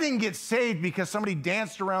 I didn't get saved because somebody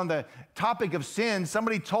danced around the topic of sin.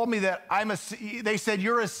 Somebody told me that they said,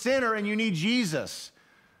 you're a sinner and you need Jesus.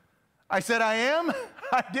 I said, I am?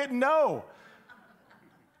 I didn't know.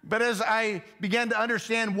 But as I began to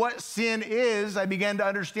understand what sin is, I began to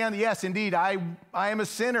understand that, yes, indeed, I am a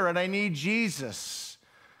sinner and I need Jesus.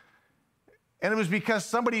 And it was because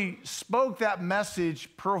somebody spoke that message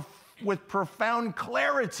with profound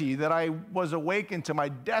clarity that I was awakened to my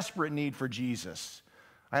desperate need for Jesus.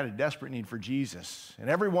 I had a desperate need for Jesus. And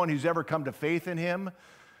everyone who's ever come to faith in him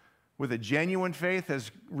with a genuine faith has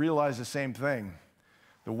realized the same thing.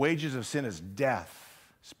 The wages of sin is death,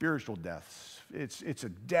 spiritual death. It's a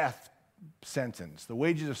death sentence. The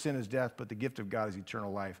wages of sin is death, but the gift of God is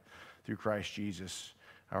eternal life through Christ Jesus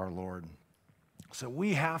our Lord. So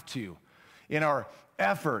we have to, in our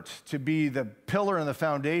effort to be the pillar and the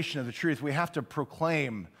foundation of the truth, we have to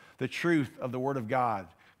proclaim the truth of the Word of God,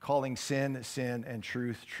 calling sin, sin, and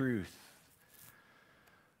truth, truth.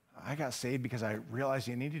 I got saved because I realized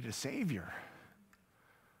I needed a Savior.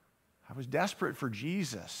 I was desperate for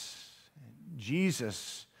Jesus.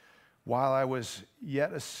 Jesus, while I was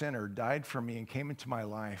yet a sinner, died for me and came into my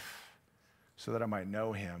life so that I might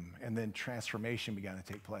know him. And then transformation began to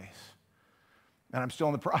take place. And I'm still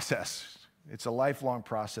in the process. It's a lifelong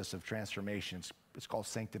process of transformation. It's called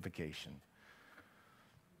sanctification.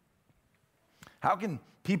 How can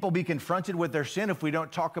people be confronted with their sin if we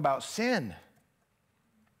don't talk about sin?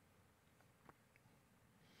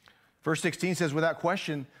 Verse 16 says, without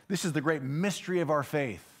question, this is the great mystery of our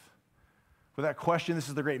faith. Without question, this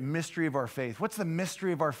is the great mystery of our faith. What's the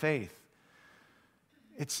mystery of our faith?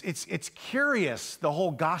 It's curious, the whole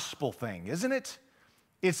gospel thing, isn't it?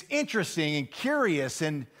 It's interesting and curious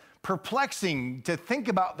and perplexing to think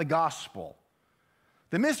about the gospel.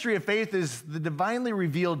 The mystery of faith is the divinely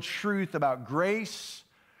revealed truth about grace,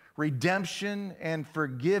 redemption, and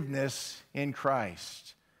forgiveness in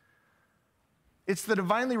Christ. It's the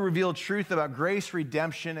divinely revealed truth about grace,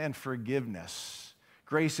 redemption, and forgiveness.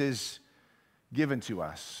 Grace is given to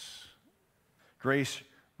us. Grace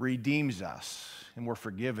redeems us, and we're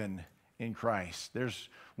forgiven in Christ. There's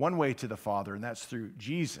one way to the Father, and that's through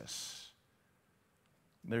Jesus.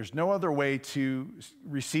 There's no other way to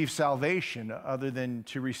receive salvation other than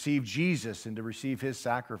to receive Jesus and to receive his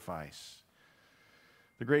sacrifice.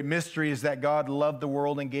 The great mystery is that God loved the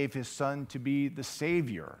world and gave his Son to be the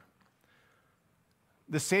Savior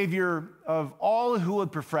of all who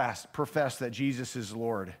would profess that Jesus is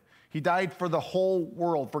Lord. He died for the whole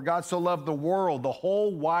world. For God so loved the world, the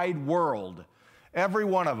whole wide world, every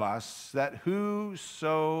one of us, that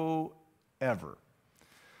whosoever,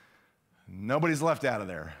 nobody's left out of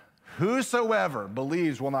there, whosoever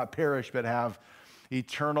believes will not perish but have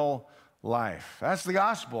eternal life. That's the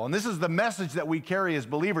gospel. And this is the message that we carry as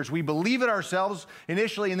believers. We believe it ourselves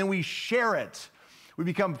initially, and then we share it. We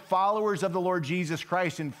become followers of the Lord Jesus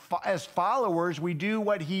Christ, and as followers, we do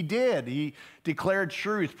what he did. He declared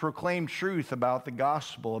truth, proclaimed truth about the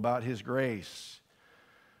gospel, about his grace.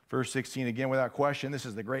 Verse 16, again, without question, this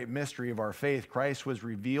is the great mystery of our faith. Christ was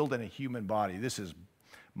revealed in a human body. This is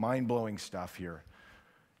mind-blowing stuff here.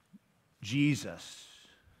 Jesus,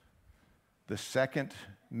 the second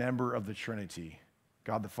member of the Trinity,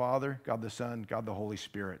 God the Father, God the Son, God the Holy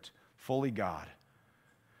Spirit, fully God.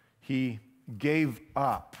 He gave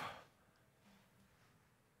up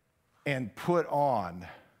and put on,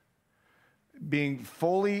 being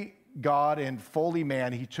fully God and fully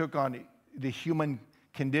man, he took on the human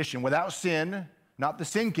condition without sin, not the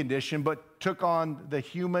sin condition, but took on the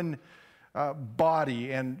human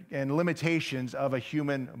body and limitations of a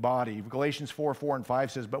human body. Galatians 4:4 and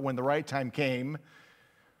 5 says, but when the right time came,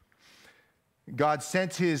 God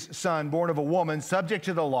sent his Son, born of a woman, subject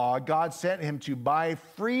to the law. God sent him to buy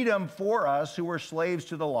freedom for us who were slaves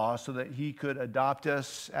to the law so that he could adopt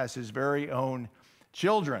us as his very own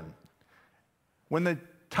children. When the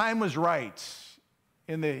time was right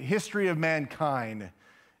in the history of mankind,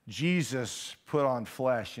 Jesus put on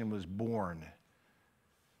flesh and was born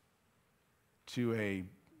to a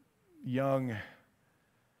young,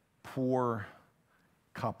 poor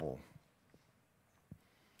couple.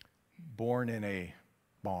 Born in a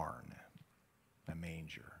barn, a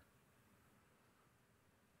manger.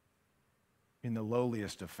 In the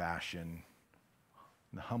lowliest of fashion,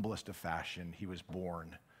 in the humblest of fashion, he was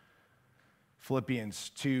born.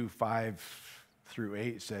 Philippians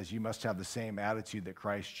 2:5-8 says, you must have the same attitude that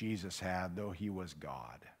Christ Jesus had, though he was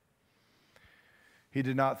God. He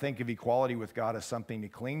did not think of equality with God as something to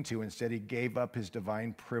cling to. Instead, he gave up his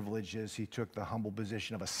divine privileges. He took the humble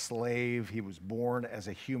position of a slave. He was born as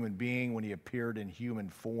a human being when he appeared in human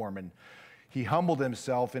form. And he humbled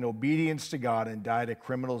himself in obedience to God and died a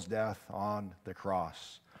criminal's death on the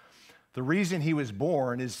cross. The reason he was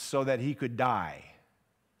born is so that he could die.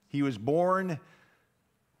 He was born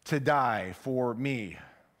to die for me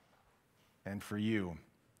and for you.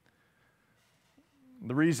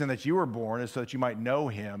 The reason that you were born is so that you might know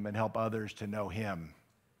him and help others to know him.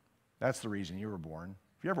 That's the reason you were born.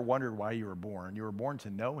 If you ever wondered why you were born to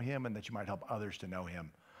know him and that you might help others to know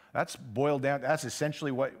him. That's boiled down, that's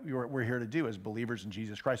essentially what we're here to do as believers in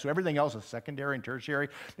Jesus Christ. So everything else is secondary and tertiary.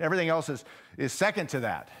 Everything else is second to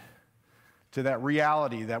that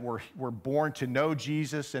reality that we're born to know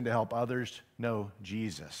Jesus and to help others know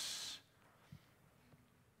Jesus.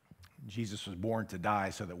 Jesus was born to die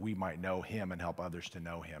so that we might know him and help others to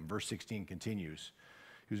know him. Verse 16 continues.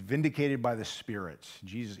 He was vindicated by the Spirit.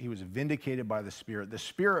 He was vindicated by the Spirit. The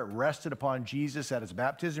Spirit rested upon Jesus at his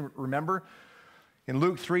baptism. Remember, in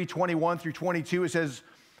Luke 3:21-22, it says,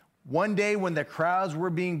 One day when the crowds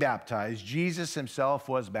were being baptized, Jesus himself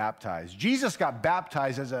was baptized. Jesus got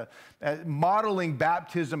baptized as modeling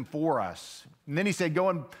baptism for us. And then he said, go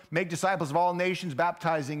and make disciples of all nations,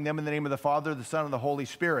 baptizing them in the name of the Father, the Son, and the Holy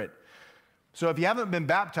Spirit. So if you haven't been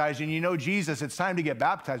baptized and you know Jesus, it's time to get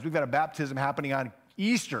baptized. We've got a baptism happening on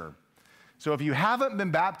Easter. So if you haven't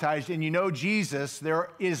been baptized and you know Jesus, there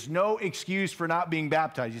is no excuse for not being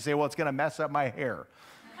baptized. You say, well, it's going to mess up my hair.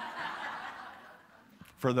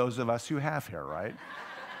 For those of us who have hair, right?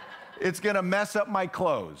 It's going to mess up my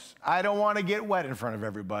clothes. I don't want to get wet in front of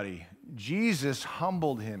everybody. Jesus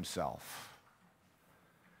humbled himself.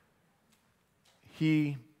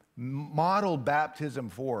 He modeled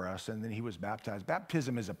baptism for us, and then he was baptized.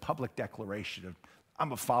 Baptism is a public declaration of,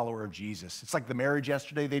 I'm a follower of Jesus. It's like the marriage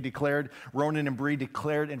yesterday they declared. Ronan and Bree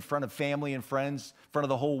declared in front of family and friends, in front of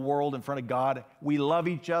the whole world, in front of God. We love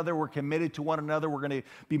each other. We're committed to one another. We're going to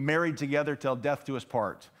be married together till death do us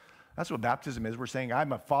part. That's what baptism is. We're saying,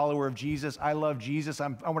 I'm a follower of Jesus. I love Jesus. I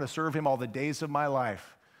want to serve him all the days of my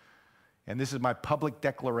life. And this is my public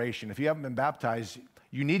declaration. If you haven't been baptized,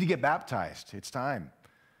 you need to get baptized. It's time.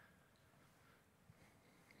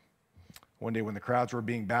 One day when the crowds were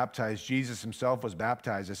being baptized, Jesus himself was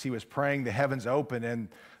baptized. As he was praying, the heavens opened and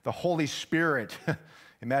the Holy Spirit,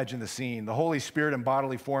 imagine the scene, the Holy Spirit in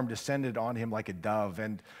bodily form descended on him like a dove.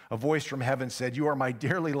 And a voice from heaven said, you are my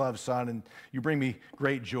dearly loved Son, and you bring me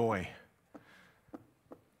great joy.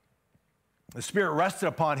 The Spirit rested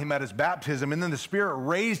upon him at his baptism, and then the Spirit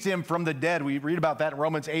raised him from the dead. We read about that in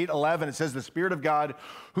Romans 8:11. It says, the Spirit of God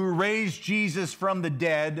who raised Jesus from the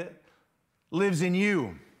dead lives in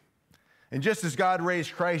you. And just as God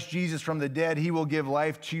raised Christ Jesus from the dead, he will give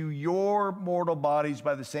life to your mortal bodies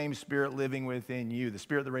by the same Spirit living within you. The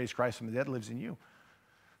Spirit that raised Christ from the dead lives in you.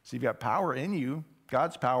 So you've got power in you,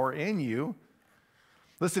 God's power in you.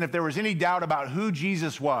 Listen, if there was any doubt about who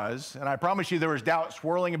Jesus was, and I promise you there was doubt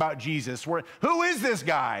swirling about Jesus, who is this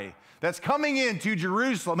guy that's coming into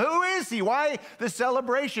Jerusalem? Who is he? Why the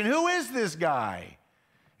celebration? Who is this guy?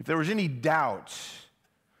 If there was any doubt,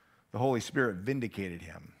 the Holy Spirit vindicated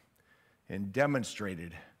him and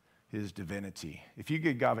demonstrated his divinity. If you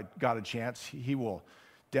give God a chance, he will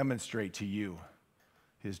demonstrate to you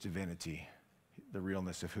his divinity, the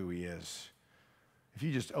realness of who he is. If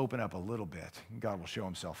you just open up a little bit, God will show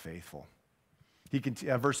himself faithful.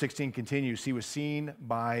 Verse 16 continues, he was seen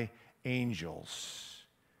by angels.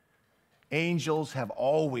 Angels have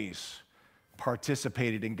always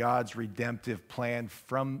participated in God's redemptive plan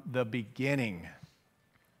from the beginning.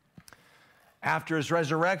 After his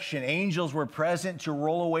resurrection, angels were present to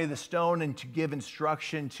roll away the stone and to give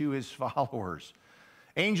instruction to his followers.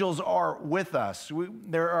 Angels are with us.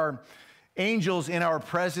 There are angels in our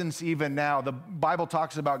presence even now. The Bible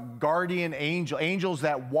talks about guardian angels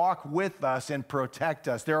that walk with us and protect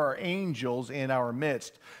us. There are angels in our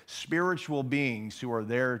midst, spiritual beings who are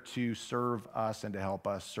there to serve us and to help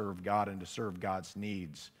us serve God and to serve God's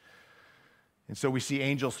needs. And so we see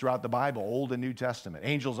angels throughout the Bible, Old and New Testament.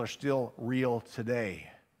 Angels are still real today.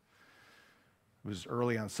 It was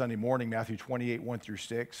early on Sunday morning, Matthew 28, 1 through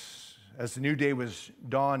 6. As the new day was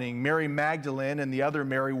dawning, Mary Magdalene and the other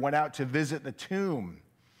Mary went out to visit the tomb.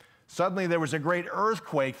 Suddenly there was a great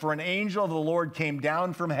earthquake, for an angel of the Lord came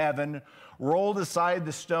down from heaven, rolled aside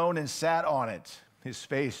the stone, and sat on it. His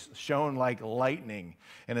face shone like lightning,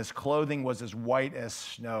 and his clothing was as white as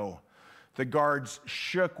snow. The guards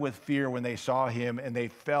shook with fear when they saw him, and they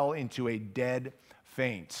fell into a dead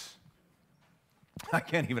faint. I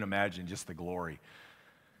can't even imagine just the glory.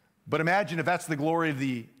 But imagine if that's the glory of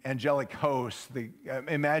the angelic host.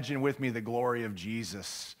 Imagine with me the glory of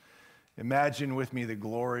Jesus. Imagine with me the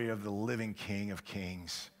glory of the living King of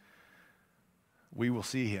Kings. We will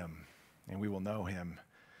see him, and we will know him.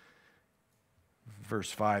 Verse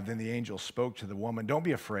 5, then the angel spoke to the woman. Don't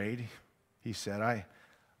be afraid, he said.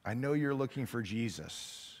 I know you're looking for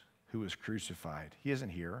Jesus, who was crucified. He isn't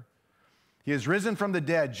here. He has risen from the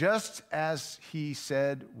dead, just as he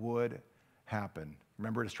said would happen.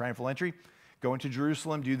 Remember his triumphal entry? Go into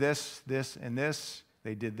Jerusalem, do this, this, and this.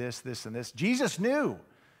 They did this, this, and this. Jesus knew.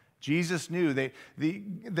 Jesus knew. The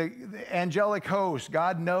angelic host,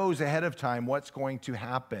 God knows ahead of time what's going to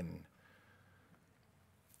happen.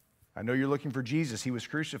 I know you're looking for Jesus. He was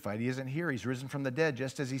crucified. He isn't here. He's risen from the dead,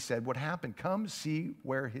 just as he said would happen. Come see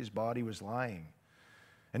where his body was lying.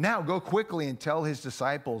 And now go quickly and tell his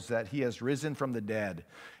disciples that he has risen from the dead,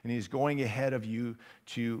 and he's going ahead of you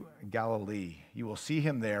to Galilee. You will see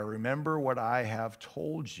him there. Remember what I have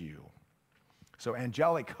told you. So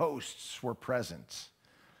angelic hosts were present.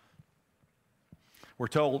 We're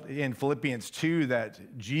told in Philippians 2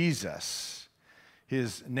 that Jesus,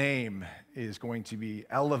 his name is going to be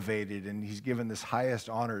elevated, and he's given this highest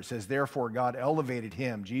honor. It says, therefore, God elevated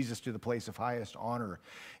him, Jesus, to the place of highest honor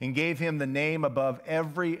and gave him the name above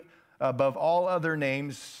all other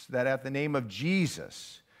names, that at the name of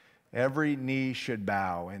Jesus, every knee should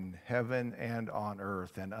bow in heaven and on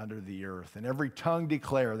earth and under the earth, and every tongue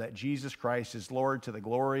declare that Jesus Christ is Lord, to the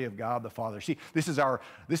glory of God the Father. See, this is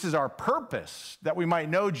our purpose, that we might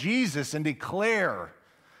know Jesus and declare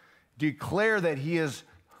that he is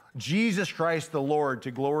Jesus Christ the Lord, to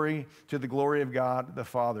the glory of God the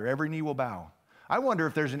Father. Every knee will bow. I wonder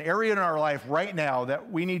if there's an area in our life right now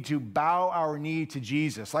that we need to bow our knee to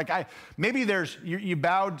Jesus. Maybe you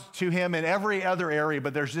bowed to him in every other area,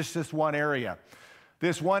 but there's just this one area.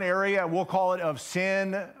 This one area, we'll call it of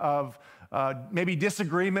sin, of maybe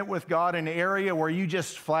disagreement with God, an area where you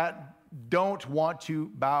just flat don't want to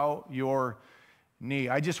bow your knee.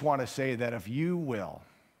 I just want to say that if you will,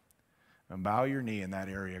 and bow your knee in that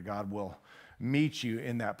area, God will meet you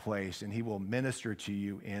in that place, and he will minister to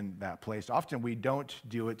you in that place. Often we don't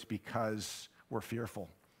do it because we're fearful.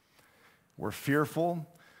 We're fearful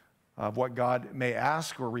of what God may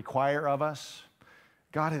ask or require of us.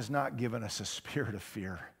 God has not given us a spirit of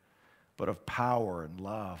fear, but of power and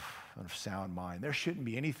love and of sound mind. There shouldn't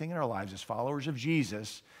be anything in our lives as followers of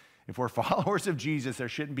Jesus. If we're followers of Jesus, there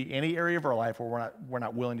shouldn't be any area of our life where we're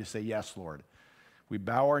not willing to say, yes, Lord. We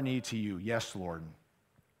bow our knee to you. Yes, Lord.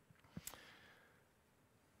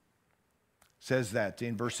 Says that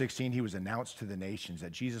in verse 16, he was announced to the nations,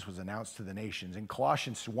 that Jesus was announced to the nations. In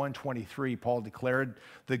Colossians 1:23, Paul declared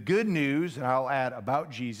the good news, and I'll add about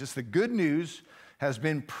Jesus, the good news has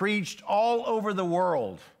been preached all over the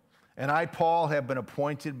world, and I, Paul, have been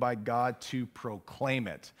appointed by God to proclaim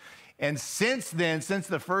it. And since then, since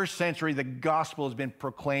the first century, the gospel has been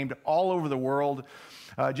proclaimed all over the world.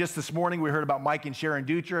 Just this morning, we heard about Mike and Sharon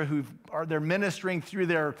Dutra, they're ministering through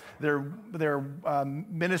their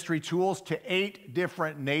ministry tools to 8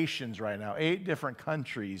 different nations right now, 8 different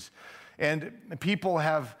countries. And people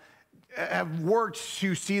have worked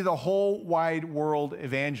to see the whole wide world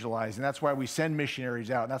evangelized. And that's why we send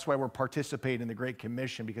missionaries out. And that's why we're participating in the Great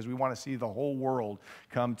Commission, because we want to see the whole world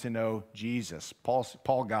come to know Jesus.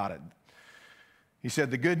 Paul got it. He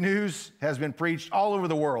said, the good news has been preached all over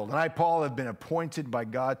the world, and I, Paul, have been appointed by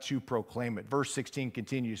God to proclaim it. Verse 16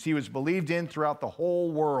 continues. He was believed in throughout the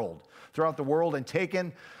world, and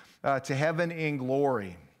taken to heaven in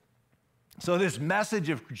glory. So this message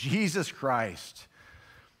of Jesus Christ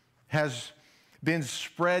has been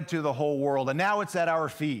spread to the whole world, and now it's at our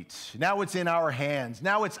feet. Now it's in our hands.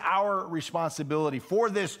 Now it's our responsibility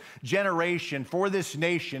for this generation, for this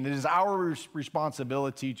nation. It is our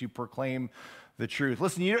responsibility to proclaim the truth.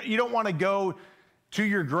 Listen, you don't want to go to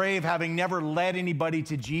your grave having never led anybody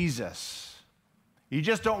to Jesus. You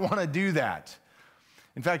just don't want to do that.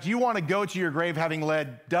 In fact, you want to go to your grave having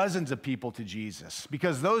led dozens of people to Jesus,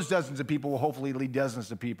 because those dozens of people will hopefully lead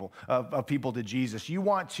dozens of people to Jesus. You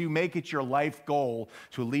want to make it your life goal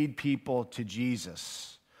to lead people to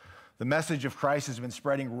Jesus. The message of Christ has been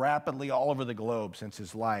spreading rapidly all over the globe since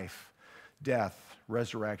his life, death,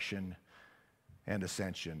 resurrection, and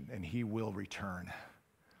ascension, and he will return.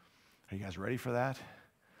 Are you guys ready for that?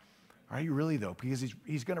 Are you really, though? Because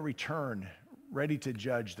he's going to return ready to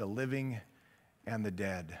judge the living and the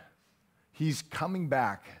dead. He's coming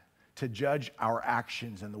back to judge our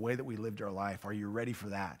actions and the way that we lived our life. Are you ready for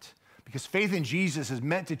that? Because faith in Jesus is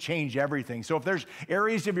meant to change everything. So if there's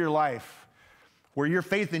areas of your life where your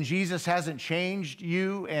faith in Jesus hasn't changed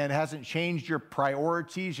you and hasn't changed your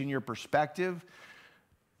priorities and your perspective,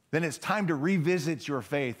 then it's time to revisit your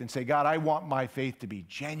faith and say, God, I want my faith to be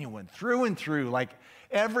genuine through and through, like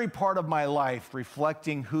every part of my life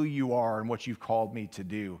reflecting who you are and what you've called me to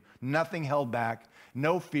do. Nothing held back,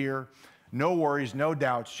 no fear, no worries, no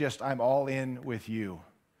doubts, just I'm all in with you.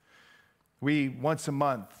 We, once a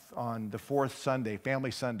month on the 4th Sunday,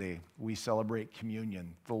 Family Sunday, we celebrate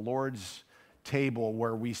communion, the Lord's table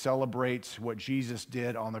where we celebrate what Jesus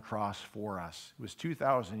did on the cross for us. It was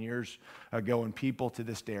 2,000 years ago, and people to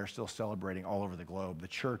this day are still celebrating all over the globe. The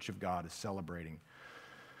church of God is celebrating.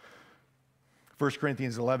 1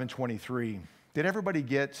 Corinthians 11:23. Did everybody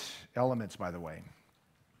get elements, by the way?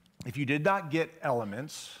 If you did not get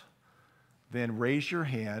elements, then raise your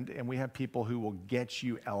hand, and we have people who will get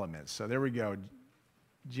you elements. So there we go.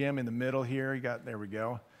 Jim in the middle here, there we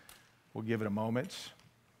go. We'll give it a moment.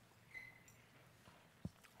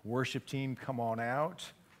 Worship team, come on out.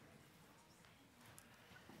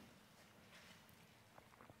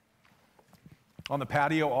 On the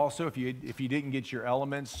patio also, if you didn't get your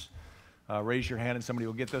elements, raise your hand and somebody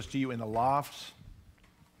will get those to you. In the loft,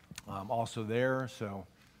 also there. So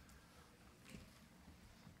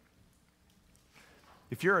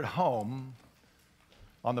if you're at home,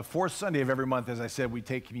 on the fourth Sunday of every month, as I said, we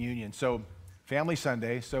take communion. So Family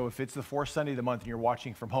Sunday, so if it's the fourth Sunday of the month and you're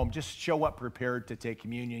watching from home, just show up prepared to take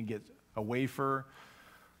communion, get a wafer,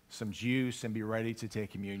 some juice, and be ready to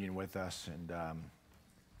take communion with us, and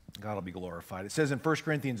God will be glorified. It says in 1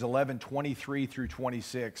 Corinthians 11, 23 through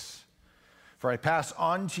 26, "For I pass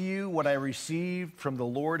on to you what I received from the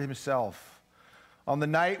Lord himself. On the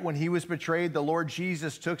night when he was betrayed, the Lord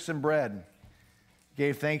Jesus took some bread,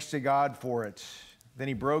 gave thanks to God for it. Then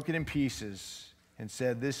he broke it in pieces and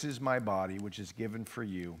said, 'This is my body, which is given for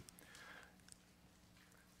you.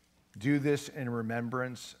 Do this in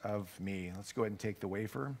remembrance of me.'" Let's go ahead and take the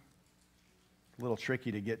wafer. A little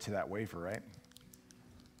tricky to get to that wafer, right?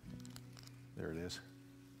 There it is.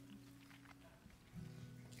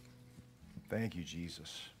 Thank you,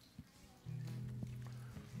 Jesus.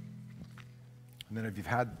 And then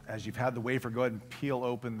as you've had the wafer, go ahead and peel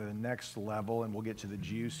open the next level, and we'll get to the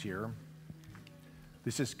juice here.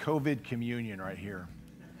 This is COVID communion right here.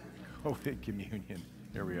 COVID communion.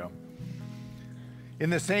 There we go. "In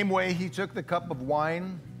the same way, he took the cup of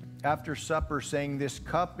wine after supper, saying, 'This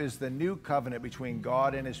cup is the new covenant between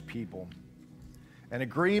God and his people, an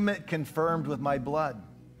agreement confirmed with my blood.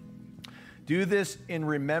 Do this in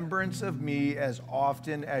remembrance of me as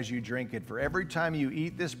often as you drink it. For every time you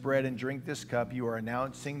eat this bread and drink this cup, you are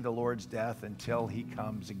announcing the Lord's death until he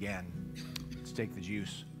comes again.'" Let's take the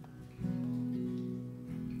juice.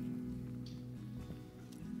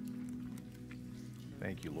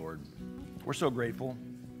 Thank you, Lord. We're so grateful.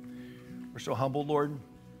 We're so humbled, Lord,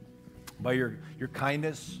 by your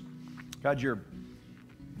kindness. God, your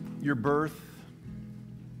birth,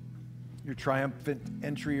 your triumphal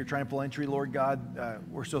entry, Lord God.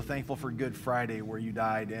 We're so thankful for Good Friday, where you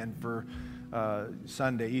died, and for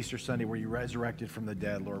Easter Sunday, where you resurrected from the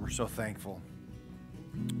dead, Lord. We're so thankful.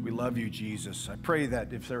 We love you, Jesus. I pray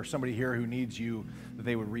that if there's somebody here who needs you, that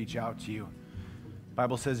they would reach out to you. The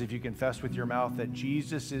Bible says if you confess with your mouth that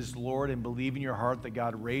Jesus is Lord and believe in your heart that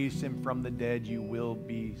God raised him from the dead, you will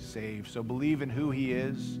be saved. So believe in who he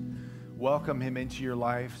is. Welcome him into your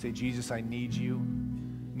life. Say, "Jesus, I need you.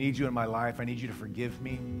 I need you in my life. I need you to forgive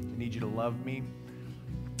me. I need you to love me."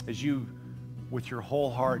 As you, with your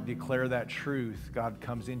whole heart, declare that truth, God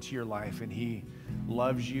comes into your life and he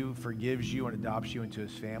loves you, forgives you, and adopts you into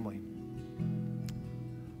his family.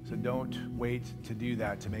 So don't wait to do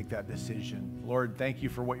that, to make that decision. Lord, thank you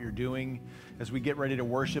for what you're doing. As we get ready to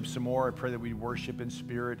worship some more, I pray that we worship in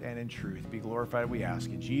spirit and in truth. Be glorified, we ask.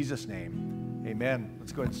 In Jesus' name, amen.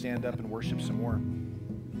 Let's go ahead and stand up and worship some more.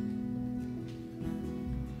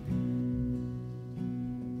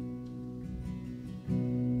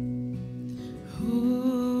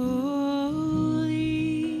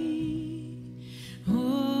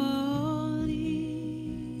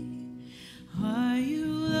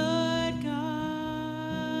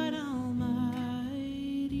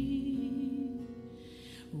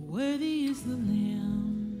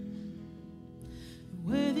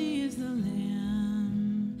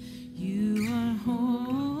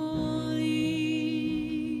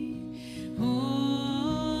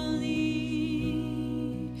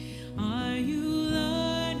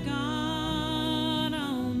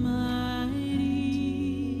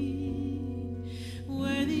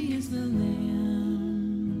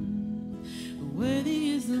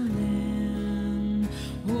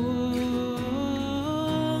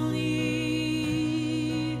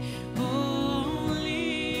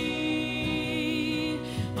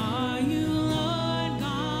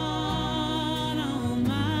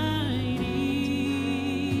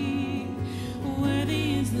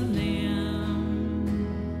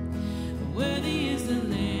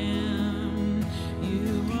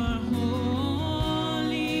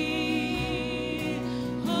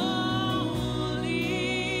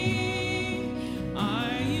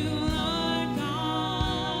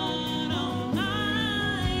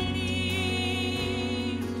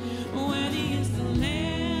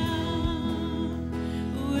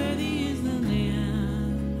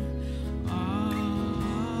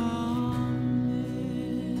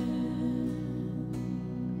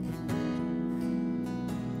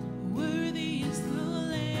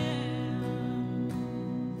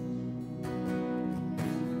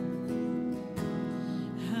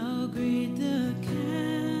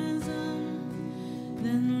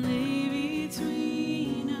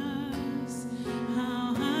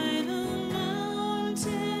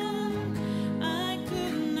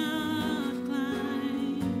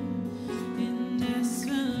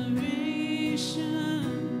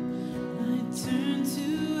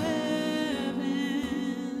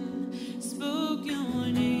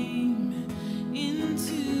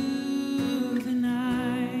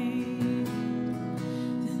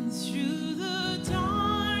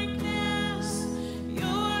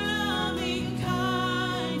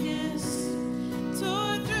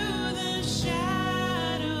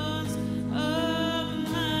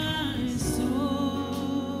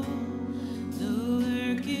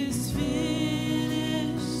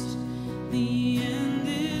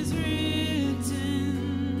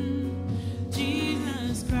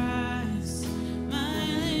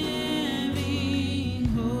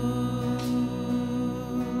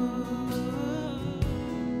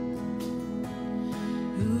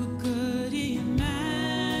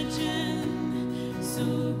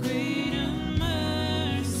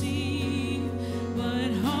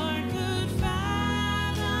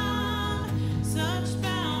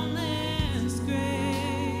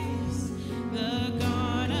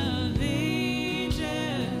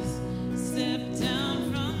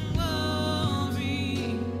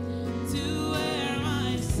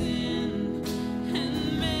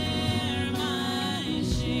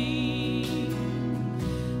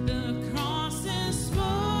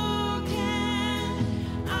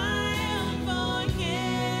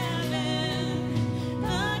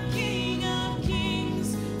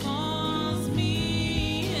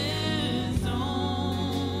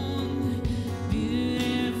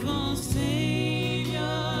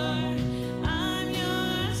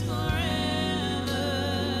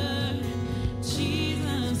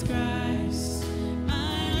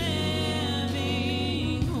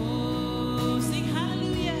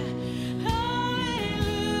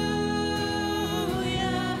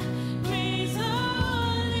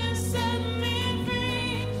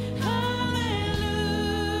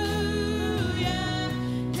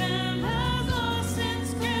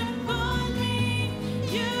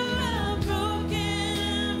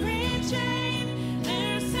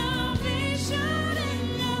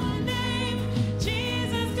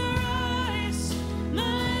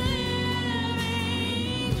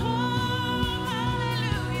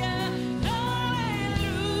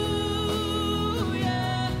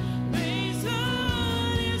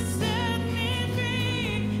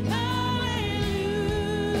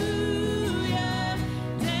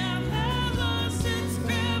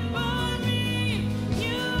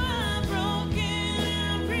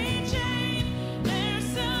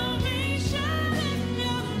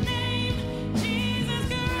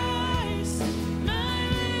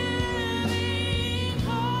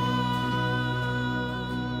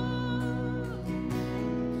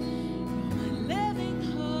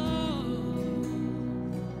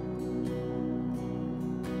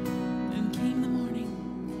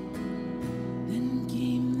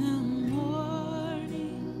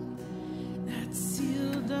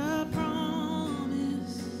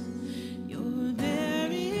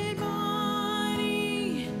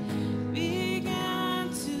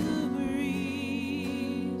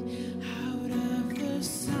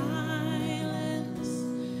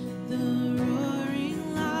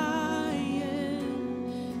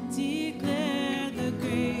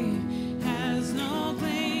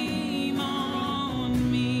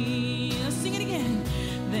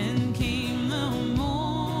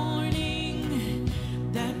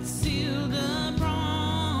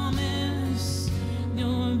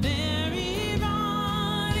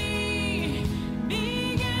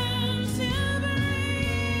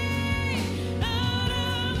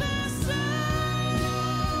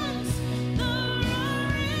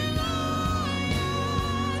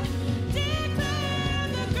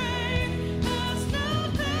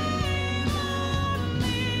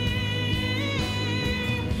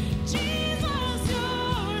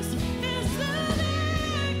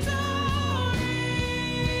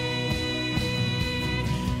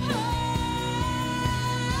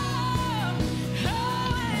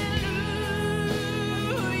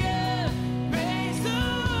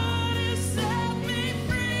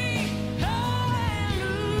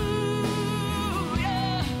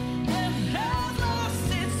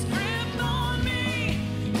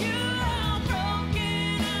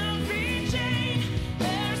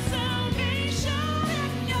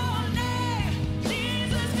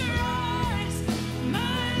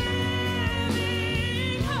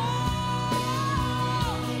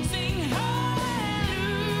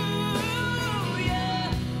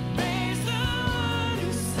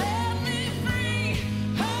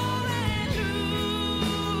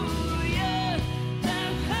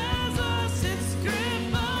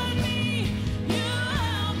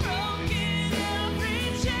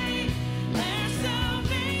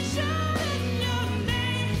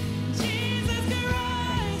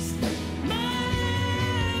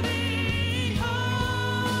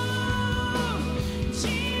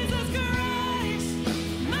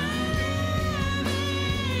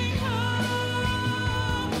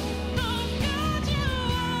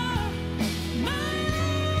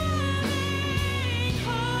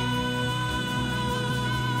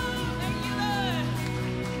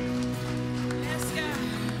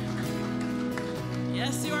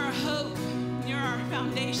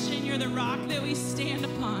 you're the rock that we stand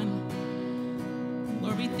upon.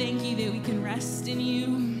 Lord, we thank you that we can rest in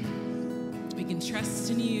you. We can trust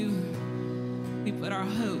in you. We put our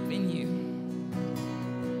hope in you.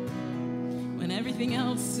 When everything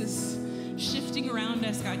else is shifting around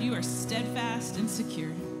us, God, you are steadfast and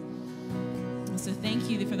secure. And so thank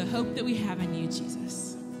you for the hope that we have in you,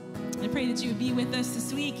 Jesus. I pray that you would be with us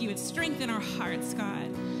this week. You would strengthen our hearts, God.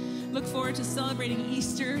 Look forward to celebrating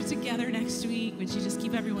Easter together next week. Would you just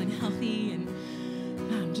keep everyone healthy and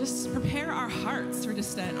just prepare our hearts for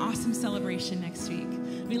just an awesome celebration next week.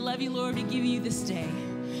 We love you, Lord. We give you this day.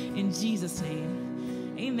 In Jesus'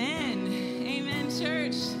 name, amen. Amen,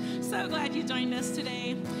 church. So glad you joined us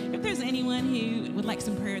today. If there's anyone who would like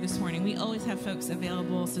some prayer this morning, we always have folks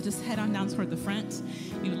available, so just head on down toward the front.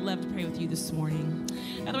 We would love to pray with you this morning.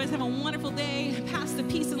 Otherwise, have a wonderful day. Pass the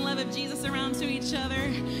peace and love of Jesus around to each other,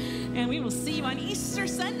 and we will see you on Easter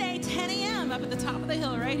Sunday, 10 a.m. up at the top of the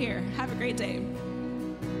hill right here. Have a great day.